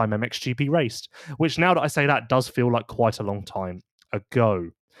last time MXGP raced, which now that I say that does feel like quite a long time ago.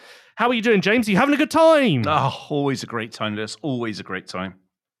 How are you doing, James? Are you having a good time? Oh, always a great time, Liz. Always a great time.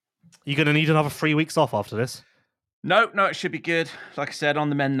 You're going to need another 3 weeks off after this? No, it should be good. Like I said, on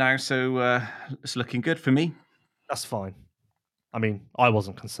the mend now, so it's looking good for me. That's fine. I mean, I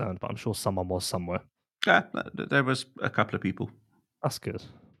wasn't concerned, but I'm sure someone was somewhere. Yeah, there was a couple of people. That's good.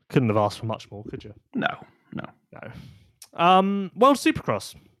 Couldn't have asked for much more, could you? No. World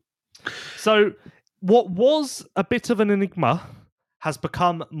Supercross. So, what was a bit of an enigma has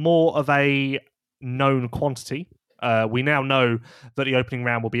become more of a known quantity. We now know that the opening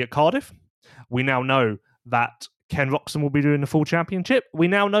round will be at Cardiff. We now know that Ken Roxon will be doing the full championship. We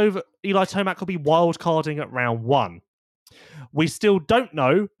now know that Eli Tomac will be wildcarding at round 1. We still don't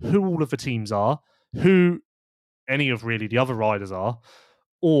know who all of the teams are, who any of really the other riders are,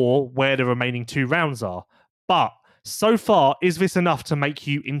 or where the remaining 2 rounds are. But so far, is this enough to make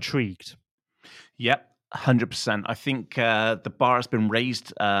you intrigued? Yep. 100%. I think the bar has been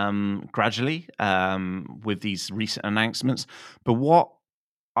raised gradually with these recent announcements. But what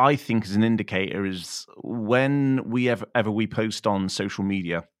I think is an indicator is when we we post on social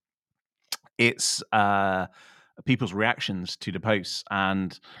media, it's people's reactions to the posts.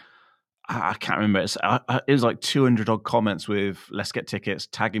 And I can't remember. It was like 200 odd comments with "let's get tickets,"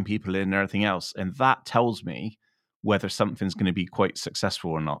 tagging people in and everything else. And that tells me whether something's going to be quite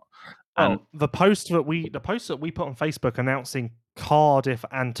successful or not. And the post that we put on Facebook announcing Cardiff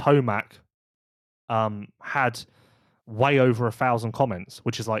and Tomac had way over 1,000 comments,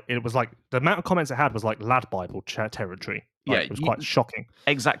 which is like, it was like the amount of comments it had was like Lad Bible territory. Like, it was quite shocking.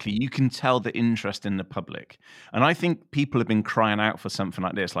 Exactly. You can tell the interest in the public. And I think people have been crying out for something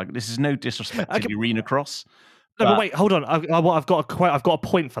like this. Like, this is no disrespect to the Arena Cross. No, but wait, hold on. I've got a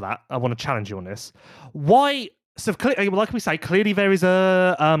point for that. I want to challenge you on this. Why? So, like we say, clearly there is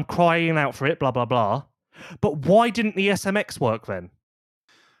a crying out for it, blah, blah, blah. But why didn't the SMX work then?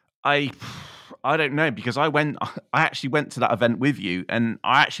 I don't know, because I actually went to that event with you, and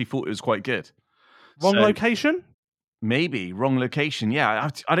I actually thought it was quite good. Wrong location? Maybe. Wrong location, yeah.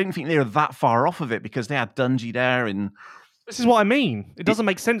 I didn't think they were that far off of it, because they had Dungey there, and... This is what I mean. It doesn't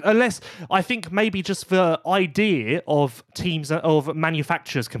make sense unless I think maybe just the idea of teams of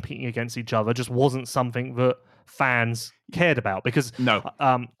manufacturers competing against each other just wasn't something that fans cared about, because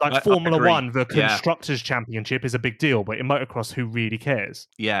Formula One, the Constructors' Championship is a big deal, but in motocross, who really cares?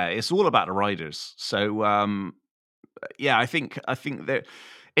 Yeah, it's all about the riders. So I think that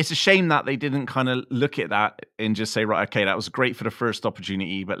it's a shame that they didn't kind of look at that and just say, right, okay, that was great for the first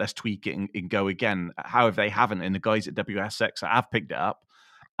opportunity, but let's tweak it and go again. However, they haven't, and the guys at WSX have picked it up.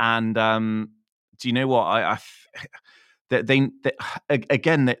 And do you know what? They're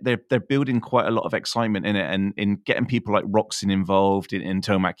building quite a lot of excitement in it, and in getting people like Roxon involved in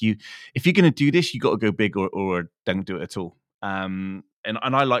Tomac. If you're going to do this, you got to go big or don't do it at all. And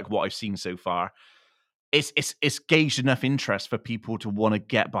I like what I've seen so far. It's gauged enough interest for people to want to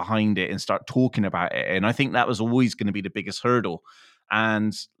get behind it and start talking about it. And I think that was always going to be the biggest hurdle.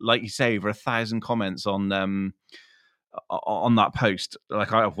 And like you say, over 1,000 comments on that post.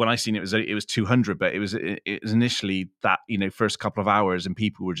 Like when I seen it was 200, but it was initially that, first couple of hours, and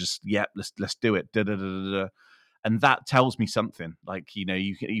people were just, let's do it. Da, da, da, da, da. And that tells me something. Like,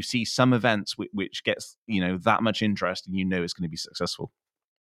 you see some events which gets, that much interest, and it's going to be successful.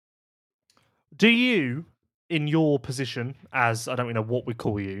 Do you, in your position as, I don't really know what we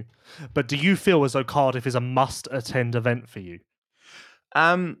call you, but do you feel as though Cardiff is a must-attend event for you?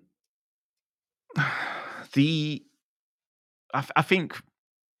 I think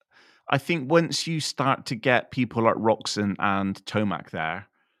once you start to get people like Roxon and Tomac there,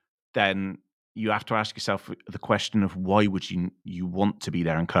 then you have to ask yourself the question of why would you want to be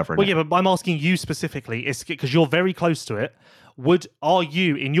there and cover it? Well, yeah, but I'm asking you specifically, it's because you're very close to it. Are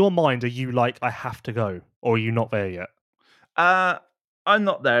you, in your mind, are you like, I have to go, or are you not there yet? I'm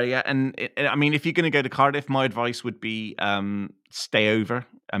not there yet, and I mean, if you're going to go to Cardiff, my advice would be stay over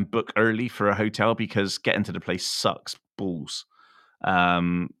and book early for a hotel because getting to the place sucks balls.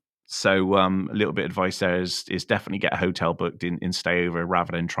 So a little bit of advice there is definitely get a hotel booked in stay over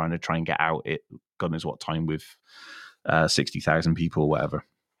rather than trying and get out at God knows what time with 60,000 people or whatever.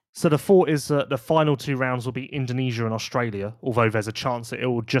 So the thought is that the final 2 rounds will be Indonesia and Australia, although there's a chance that it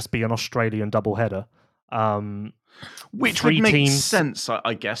will just be an Australian doubleheader. Which would make sense,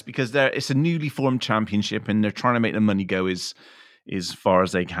 I guess, because it's a newly formed championship and they're trying to make the money go as far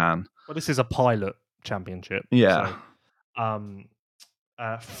as they can. Well, this is a pilot championship. Yeah. So,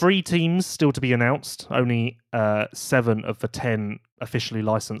 3 teams still to be announced. Only 7 of the 10 officially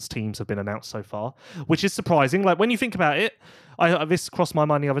licensed teams have been announced so far, which is surprising. Like, when you think about it, this crossed my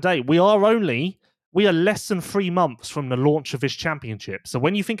mind the other day. We are less than 3 months from the launch of this championship. So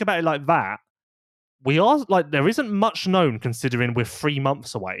when you think about it like that, we are like, there isn't much known considering we're 3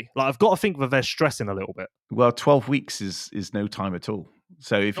 months away. Like, I've got to think that they're stressing a little bit. Well, 12 weeks is no time at all.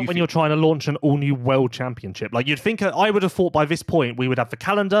 So when you're trying to launch an all new world championship, like, you'd think, I would have thought by this point we would have the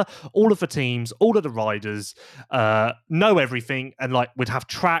calendar, all of the teams, all of the riders, know everything, and like we'd have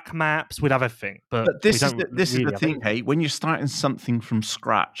track maps, we'd have everything. But this is the thing, hey, when you're starting something from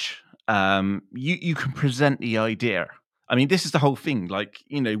scratch, you can present the idea. I mean, this is the whole thing. Like,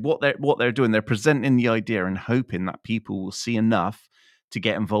 you know, what they're doing, they're presenting the idea and hoping that people will see enough to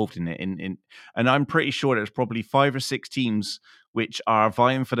get involved in it. And I'm pretty sure there's probably 5 or 6 teams which are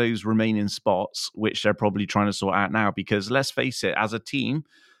vying for those remaining spots, which they're probably trying to sort out now. Because let's face it, as a team,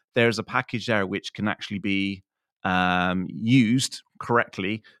 there's a package there which can actually be used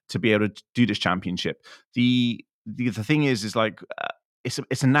correctly to be able to do this championship. The thing is like.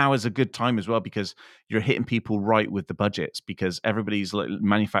 It's now is a good time as well because you're hitting people right with the budgets because everybody's like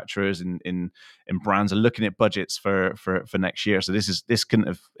manufacturers and brands are looking at budgets for next year. So this couldn't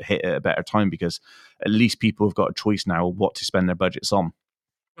have hit at a better time because at least people have got a choice now of what to spend their budgets on.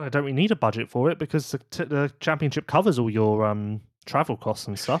 I don't really need a budget for it because the championship covers all your travel costs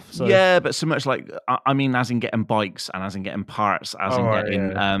and stuff. So. Yeah, but so much like I mean, as in getting bikes and as in getting parts, as in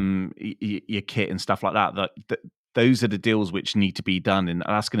getting your kit and stuff like that. That those are the deals which need to be done, and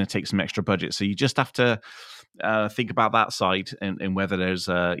that's going to take some extra budget. So you just have to think about that side and whether there's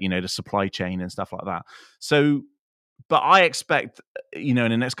the supply chain and stuff like that. So, but I expect in the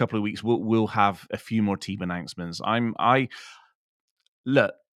next couple of weeks we'll have a few more team announcements.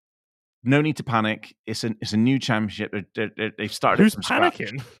 Look. No need to panic. It's a new championship. They've started. Who's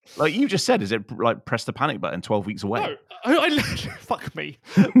panicking? Scratch. Like you just said, is it like press the panic button 12 weeks away? No, fuck me.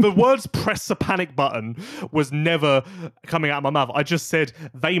 The words "press the panic button" was never coming out of my mouth. I just said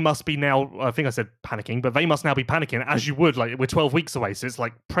they must be now. I think I said panicking, but they must now be panicking as you would. Like, we're 12 weeks away, so it's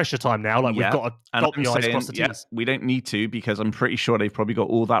like pressure time now. Like, we've got to dot the I's, cross the T's. We don't need to because I'm pretty sure they've probably got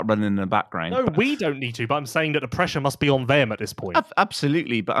all that running in the background. No, we don't need to. But I'm saying that the pressure must be on them at this point.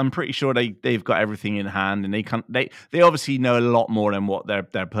 Absolutely, but I'm pretty sure they've got everything in hand, and they obviously know a lot more than what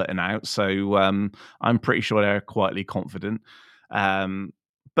they're putting out. So I'm pretty sure they're quietly confident.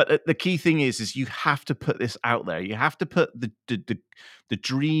 But the key thing is you have to put this out there. You have to put the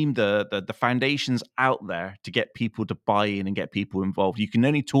dream, the foundations out there to get people to buy in and get people involved. You can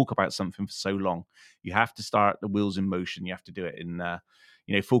only talk about something for so long. You have to start the wheels in motion. You have to do it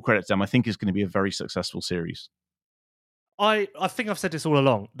in full credit to them. I think it's going to be a very successful series. I think I've said this all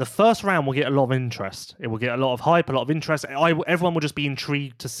along. The first round will get a lot of interest. It will get a lot of hype, a lot of interest. Everyone will just be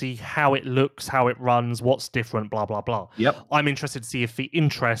intrigued to see how it looks, how it runs, what's different, blah, blah, blah. Yep. I'm interested to see if the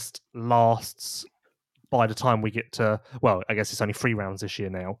interest lasts by the time we get to, well, I guess it's only 3 rounds this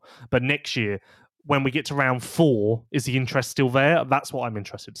year now. But next year, when we get to round 4, is the interest still there? That's what I'm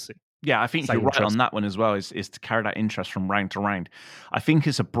interested to see. Yeah, I think you're right on that one as well, is to carry that interest from round to round. I think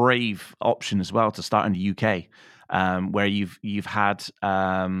it's a brave option as well to start in the UK. Where you've had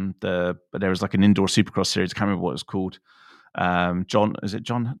there was like an indoor supercross series. I can't remember what it was called. John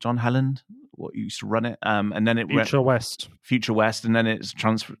Helland? What used to run it? And then it Future West, and then it's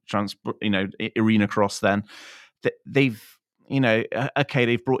Arena Cross. Then they've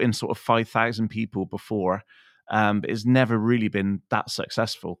they've brought in sort of 5,000 people before, but it's never really been that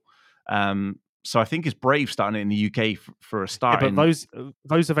successful. So I think it's brave starting it in the UK for a start. Yeah, but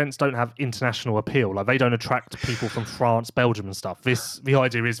those events don't have international appeal. Like, they don't attract people from France, Belgium, and stuff. The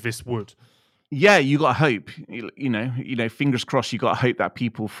idea is this would. Yeah, you got to hope. Fingers crossed. You got to hope that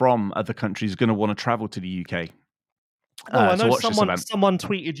people from other countries are going to want to travel to the UK. I know someone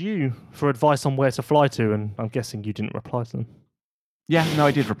tweeted you for advice on where to fly to, and I'm guessing you didn't reply to them. Yeah, no,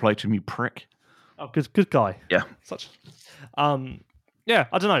 I did reply to him. You prick. Oh, good guy. Yeah. Yeah,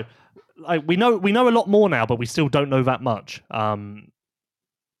 I don't know. Like, we know a lot more now, but we still don't know that much.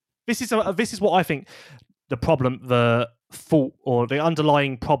 This is what I think the fault or the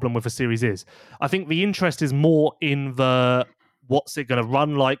underlying problem with the series is. I think the interest is more in the what's it going to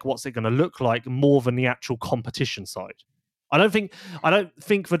run like, what's it going to look like, more than the actual competition side. I don't think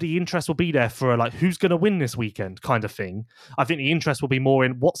that the interest will be there for like who's going to win this weekend kind of thing. I think the interest will be more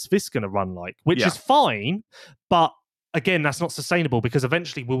in what's this going to run like, which is fine, but again, that's not sustainable because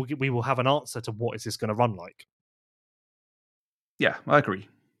eventually we will have an answer to what is this going to run like. Yeah, I agree.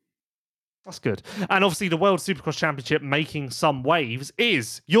 That's good. And obviously the World Supercross Championship making some waves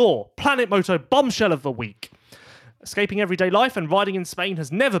is your Planet Moto bombshell of the week. Escaping everyday life and riding in Spain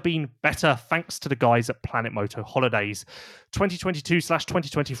has never been better thanks to the guys at Planet Moto Holidays.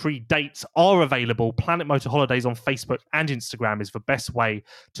 2022/2023 dates are available. Planet Moto Holidays on Facebook and Instagram is the best way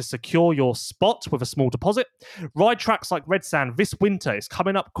to secure your spot with a small deposit. Ride tracks like Red Sand this winter is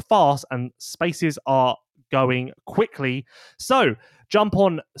coming up fast and spaces are going quickly. So jump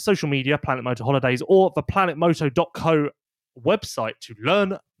on social media, Planet Moto Holidays, or the planetmoto.co website to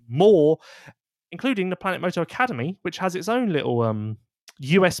learn more, including the Planet Moto Academy, which has its own little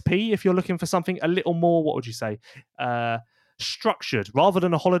USP if you're looking for something a little more, what would you say, structured. Rather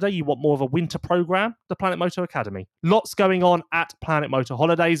than a holiday, you want more of a winter program, the Planet Moto Academy. Lots going on at Planet Moto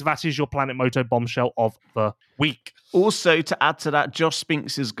Holidays. That is your Planet Moto bombshell of the week. Also, to add to that, Josh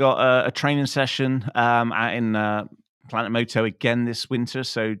Spinks has got a training session out in Planet Moto again this winter,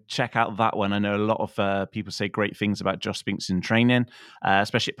 so check out that one. I know a lot of people say great things about Josh Spinks in training,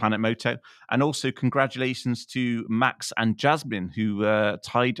 especially at Planet Moto. And also congratulations to Max and Jasmine, who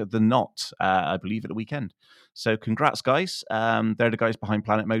tied the knot, I believe, at the weekend. So congrats, guys. They're the guys behind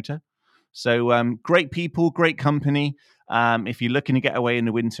Planet Moto. So great people, great company. If you're looking to get away in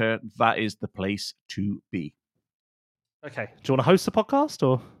the winter, that is the place to be. Okay. Do you want to host the podcast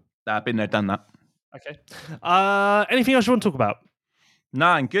or? I've been there, done that. Okay. Anything else you want to talk about? No,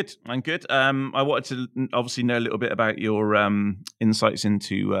 I'm good. I wanted to obviously know a little bit about your insights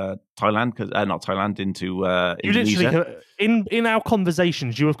into Thailand, because not Thailand, into Indonesia. You literally, in our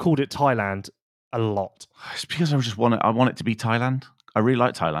conversations, you have called it Thailand a lot. It's because I want it to be Thailand. I really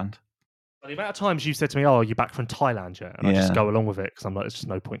like Thailand. But the amount of times you said to me, "Oh, are you back from Thailand yet?" And I just go along with it because I'm like, there's just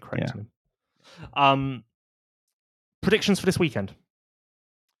no point correcting him. Predictions for this weekend.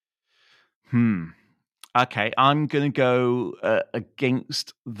 Okay, I'm going to go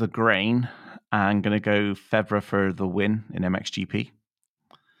against the grain. I'm going to go Febvre for the win in MXGP.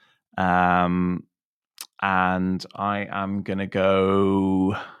 And I am going to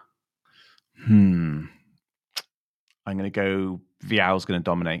go... I'm going to go Vial's going to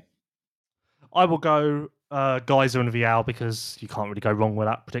dominate. I will go Geyser and Vial because you can't really go wrong with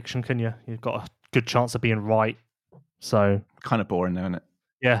that prediction, can you? You've got a good chance of being right. So kind of boring, though, isn't it?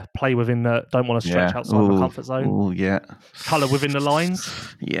 Yeah, play within the... Don't want to stretch outside the comfort zone. Oh, yeah. Colour within the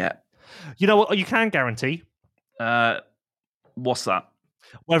lines. Yeah. You know what you can guarantee? What's that?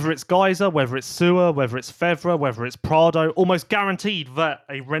 Whether it's Geyser, whether it's Sewer, whether it's Febvre, whether it's Prado, almost guaranteed that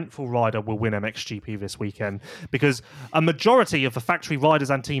a Renthal rider will win MXGP this weekend because a majority of the factory riders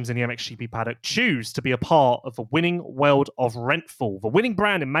and teams in the MXGP paddock choose to be a part of the winning world of Renthal. The winning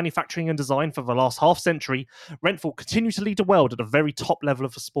brand in manufacturing and design for the last half century, Renthal continue to lead the world at the very top level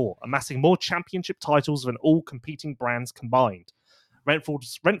of the sport, amassing more championship titles than all competing brands combined.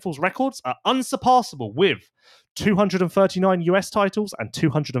 Renthal's records are unsurpassable with 239 US titles and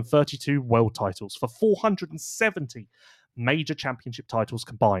 232 world titles for 470 major championship titles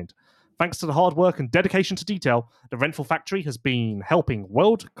combined. Thanks to the hard work and dedication to detail, the Renthal factory has been helping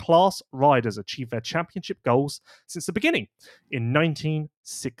world-class riders achieve their championship goals since the beginning in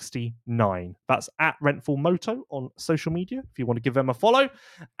 1969. That's at Renthal Moto on social media if you want to give them a follow.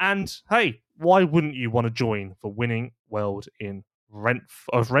 And hey, why wouldn't you want to join the winning world in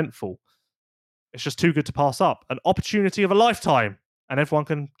Renthal? It's just too good to pass up. An opportunity of a lifetime, and everyone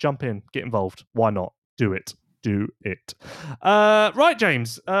can jump in, get involved. Why not? Do it. Right,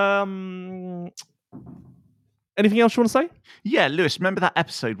 James. Anything else you want to say? Yeah, Lewis, remember that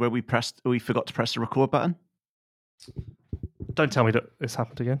episode where we forgot to press the record button? Don't tell me that this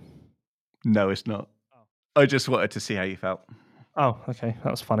happened again. No, it's not. I just wanted to see how you felt. Oh, okay.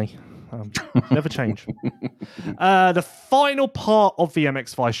 That was funny. Never change. The final part of the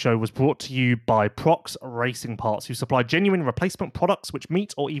MX Vice show was brought to you by Prox Racing Parts, who supply genuine replacement products which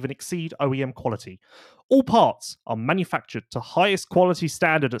meet or even exceed OEM quality. All parts are manufactured to highest quality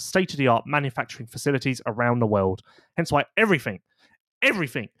standard at state-of-the-art manufacturing facilities around the world. Hence why everything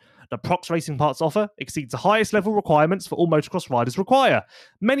that Prox Racing Parts offer exceeds the highest level requirements for all motocross riders require.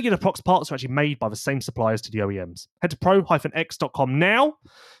 Many of the Prox parts are actually made by the same suppliers to the OEMs. Head to pro-x.com now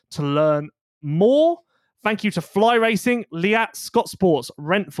to learn more. Thank you to Fly Racing, Liat, Scott Sports,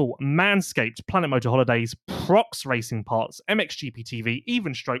 Renthal, Manscaped, Planet Motor Holidays, Prox Racing Parts, MXGP TV,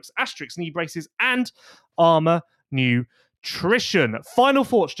 Even Strokes, Asterix Knee Braces, and Armour Nutrition. Final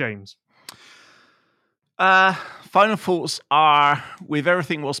thoughts, James? Final thoughts are, with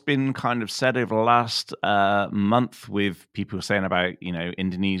everything what's been kind of said over the last month, with people saying about,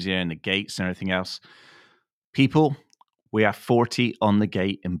 Indonesia and the gates and everything else, people, we have 40 on the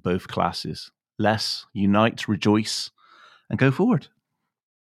gate in both classes. Let's unite, rejoice, and go forward.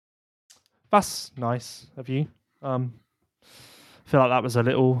 That's nice of you. I feel like that was a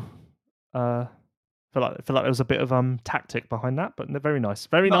little. I feel like there was a bit of tactic behind that, but very nice,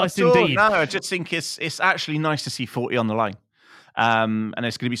 nice indeed. No, I just think it's actually nice to see 40 on the line, and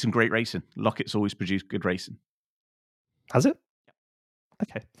there's going to be some great racing. Lockett's always produced good racing. Has it?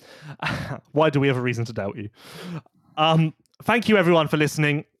 Okay. Why do we have a reason to doubt you? Thank you everyone for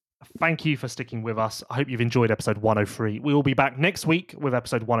listening. Thank you for sticking with us. I hope you've enjoyed episode 103. We will be back next week with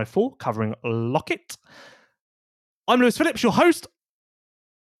episode 104 covering Lockett. I'm Lewis Phillips, your host.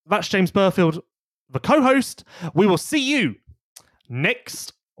 That's James Burfield, the co-host. We will see you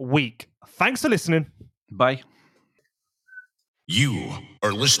next week. Thanks for listening. Bye. You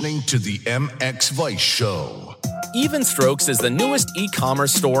are listening to the MX Vice Show. Even Strokes is the newest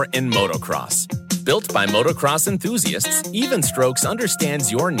e-commerce store in motocross. Built by motocross enthusiasts, Even Strokes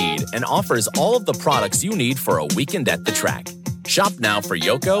understands your need and offers all of the products you need for a weekend at the track. Shop now for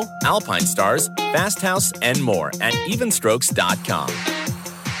Yoko, Alpine Stars, Fast House, and more at evenstrokes.com.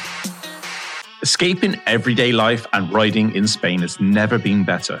 Escaping everyday life and riding in Spain has never been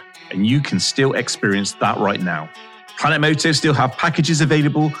better, and you can still experience that right now. Planet Moto still have packages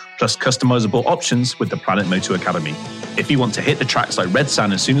available, plus customizable options with the Planet Moto Academy. If you want to hit the tracks like Red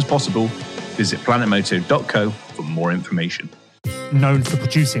Sand as soon as possible, visit planetmoto.co for more information. Known for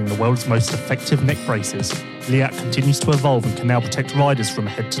producing the world's most effective neck braces, Liat continues to evolve and can now protect riders from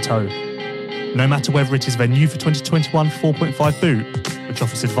head to toe. No matter whether it is their new for 2021 4.5 boot, which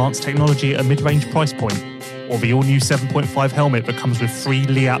offers advanced technology at a mid-range price point, or the all-new 7.5 helmet that comes with 3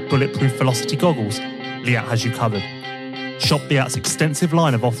 Liat bulletproof velocity goggles, Liat has you covered. Shop Liat's extensive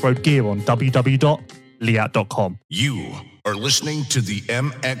line of off-road gear on www.liat.com. You are listening to the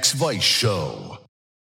MX Vice Show.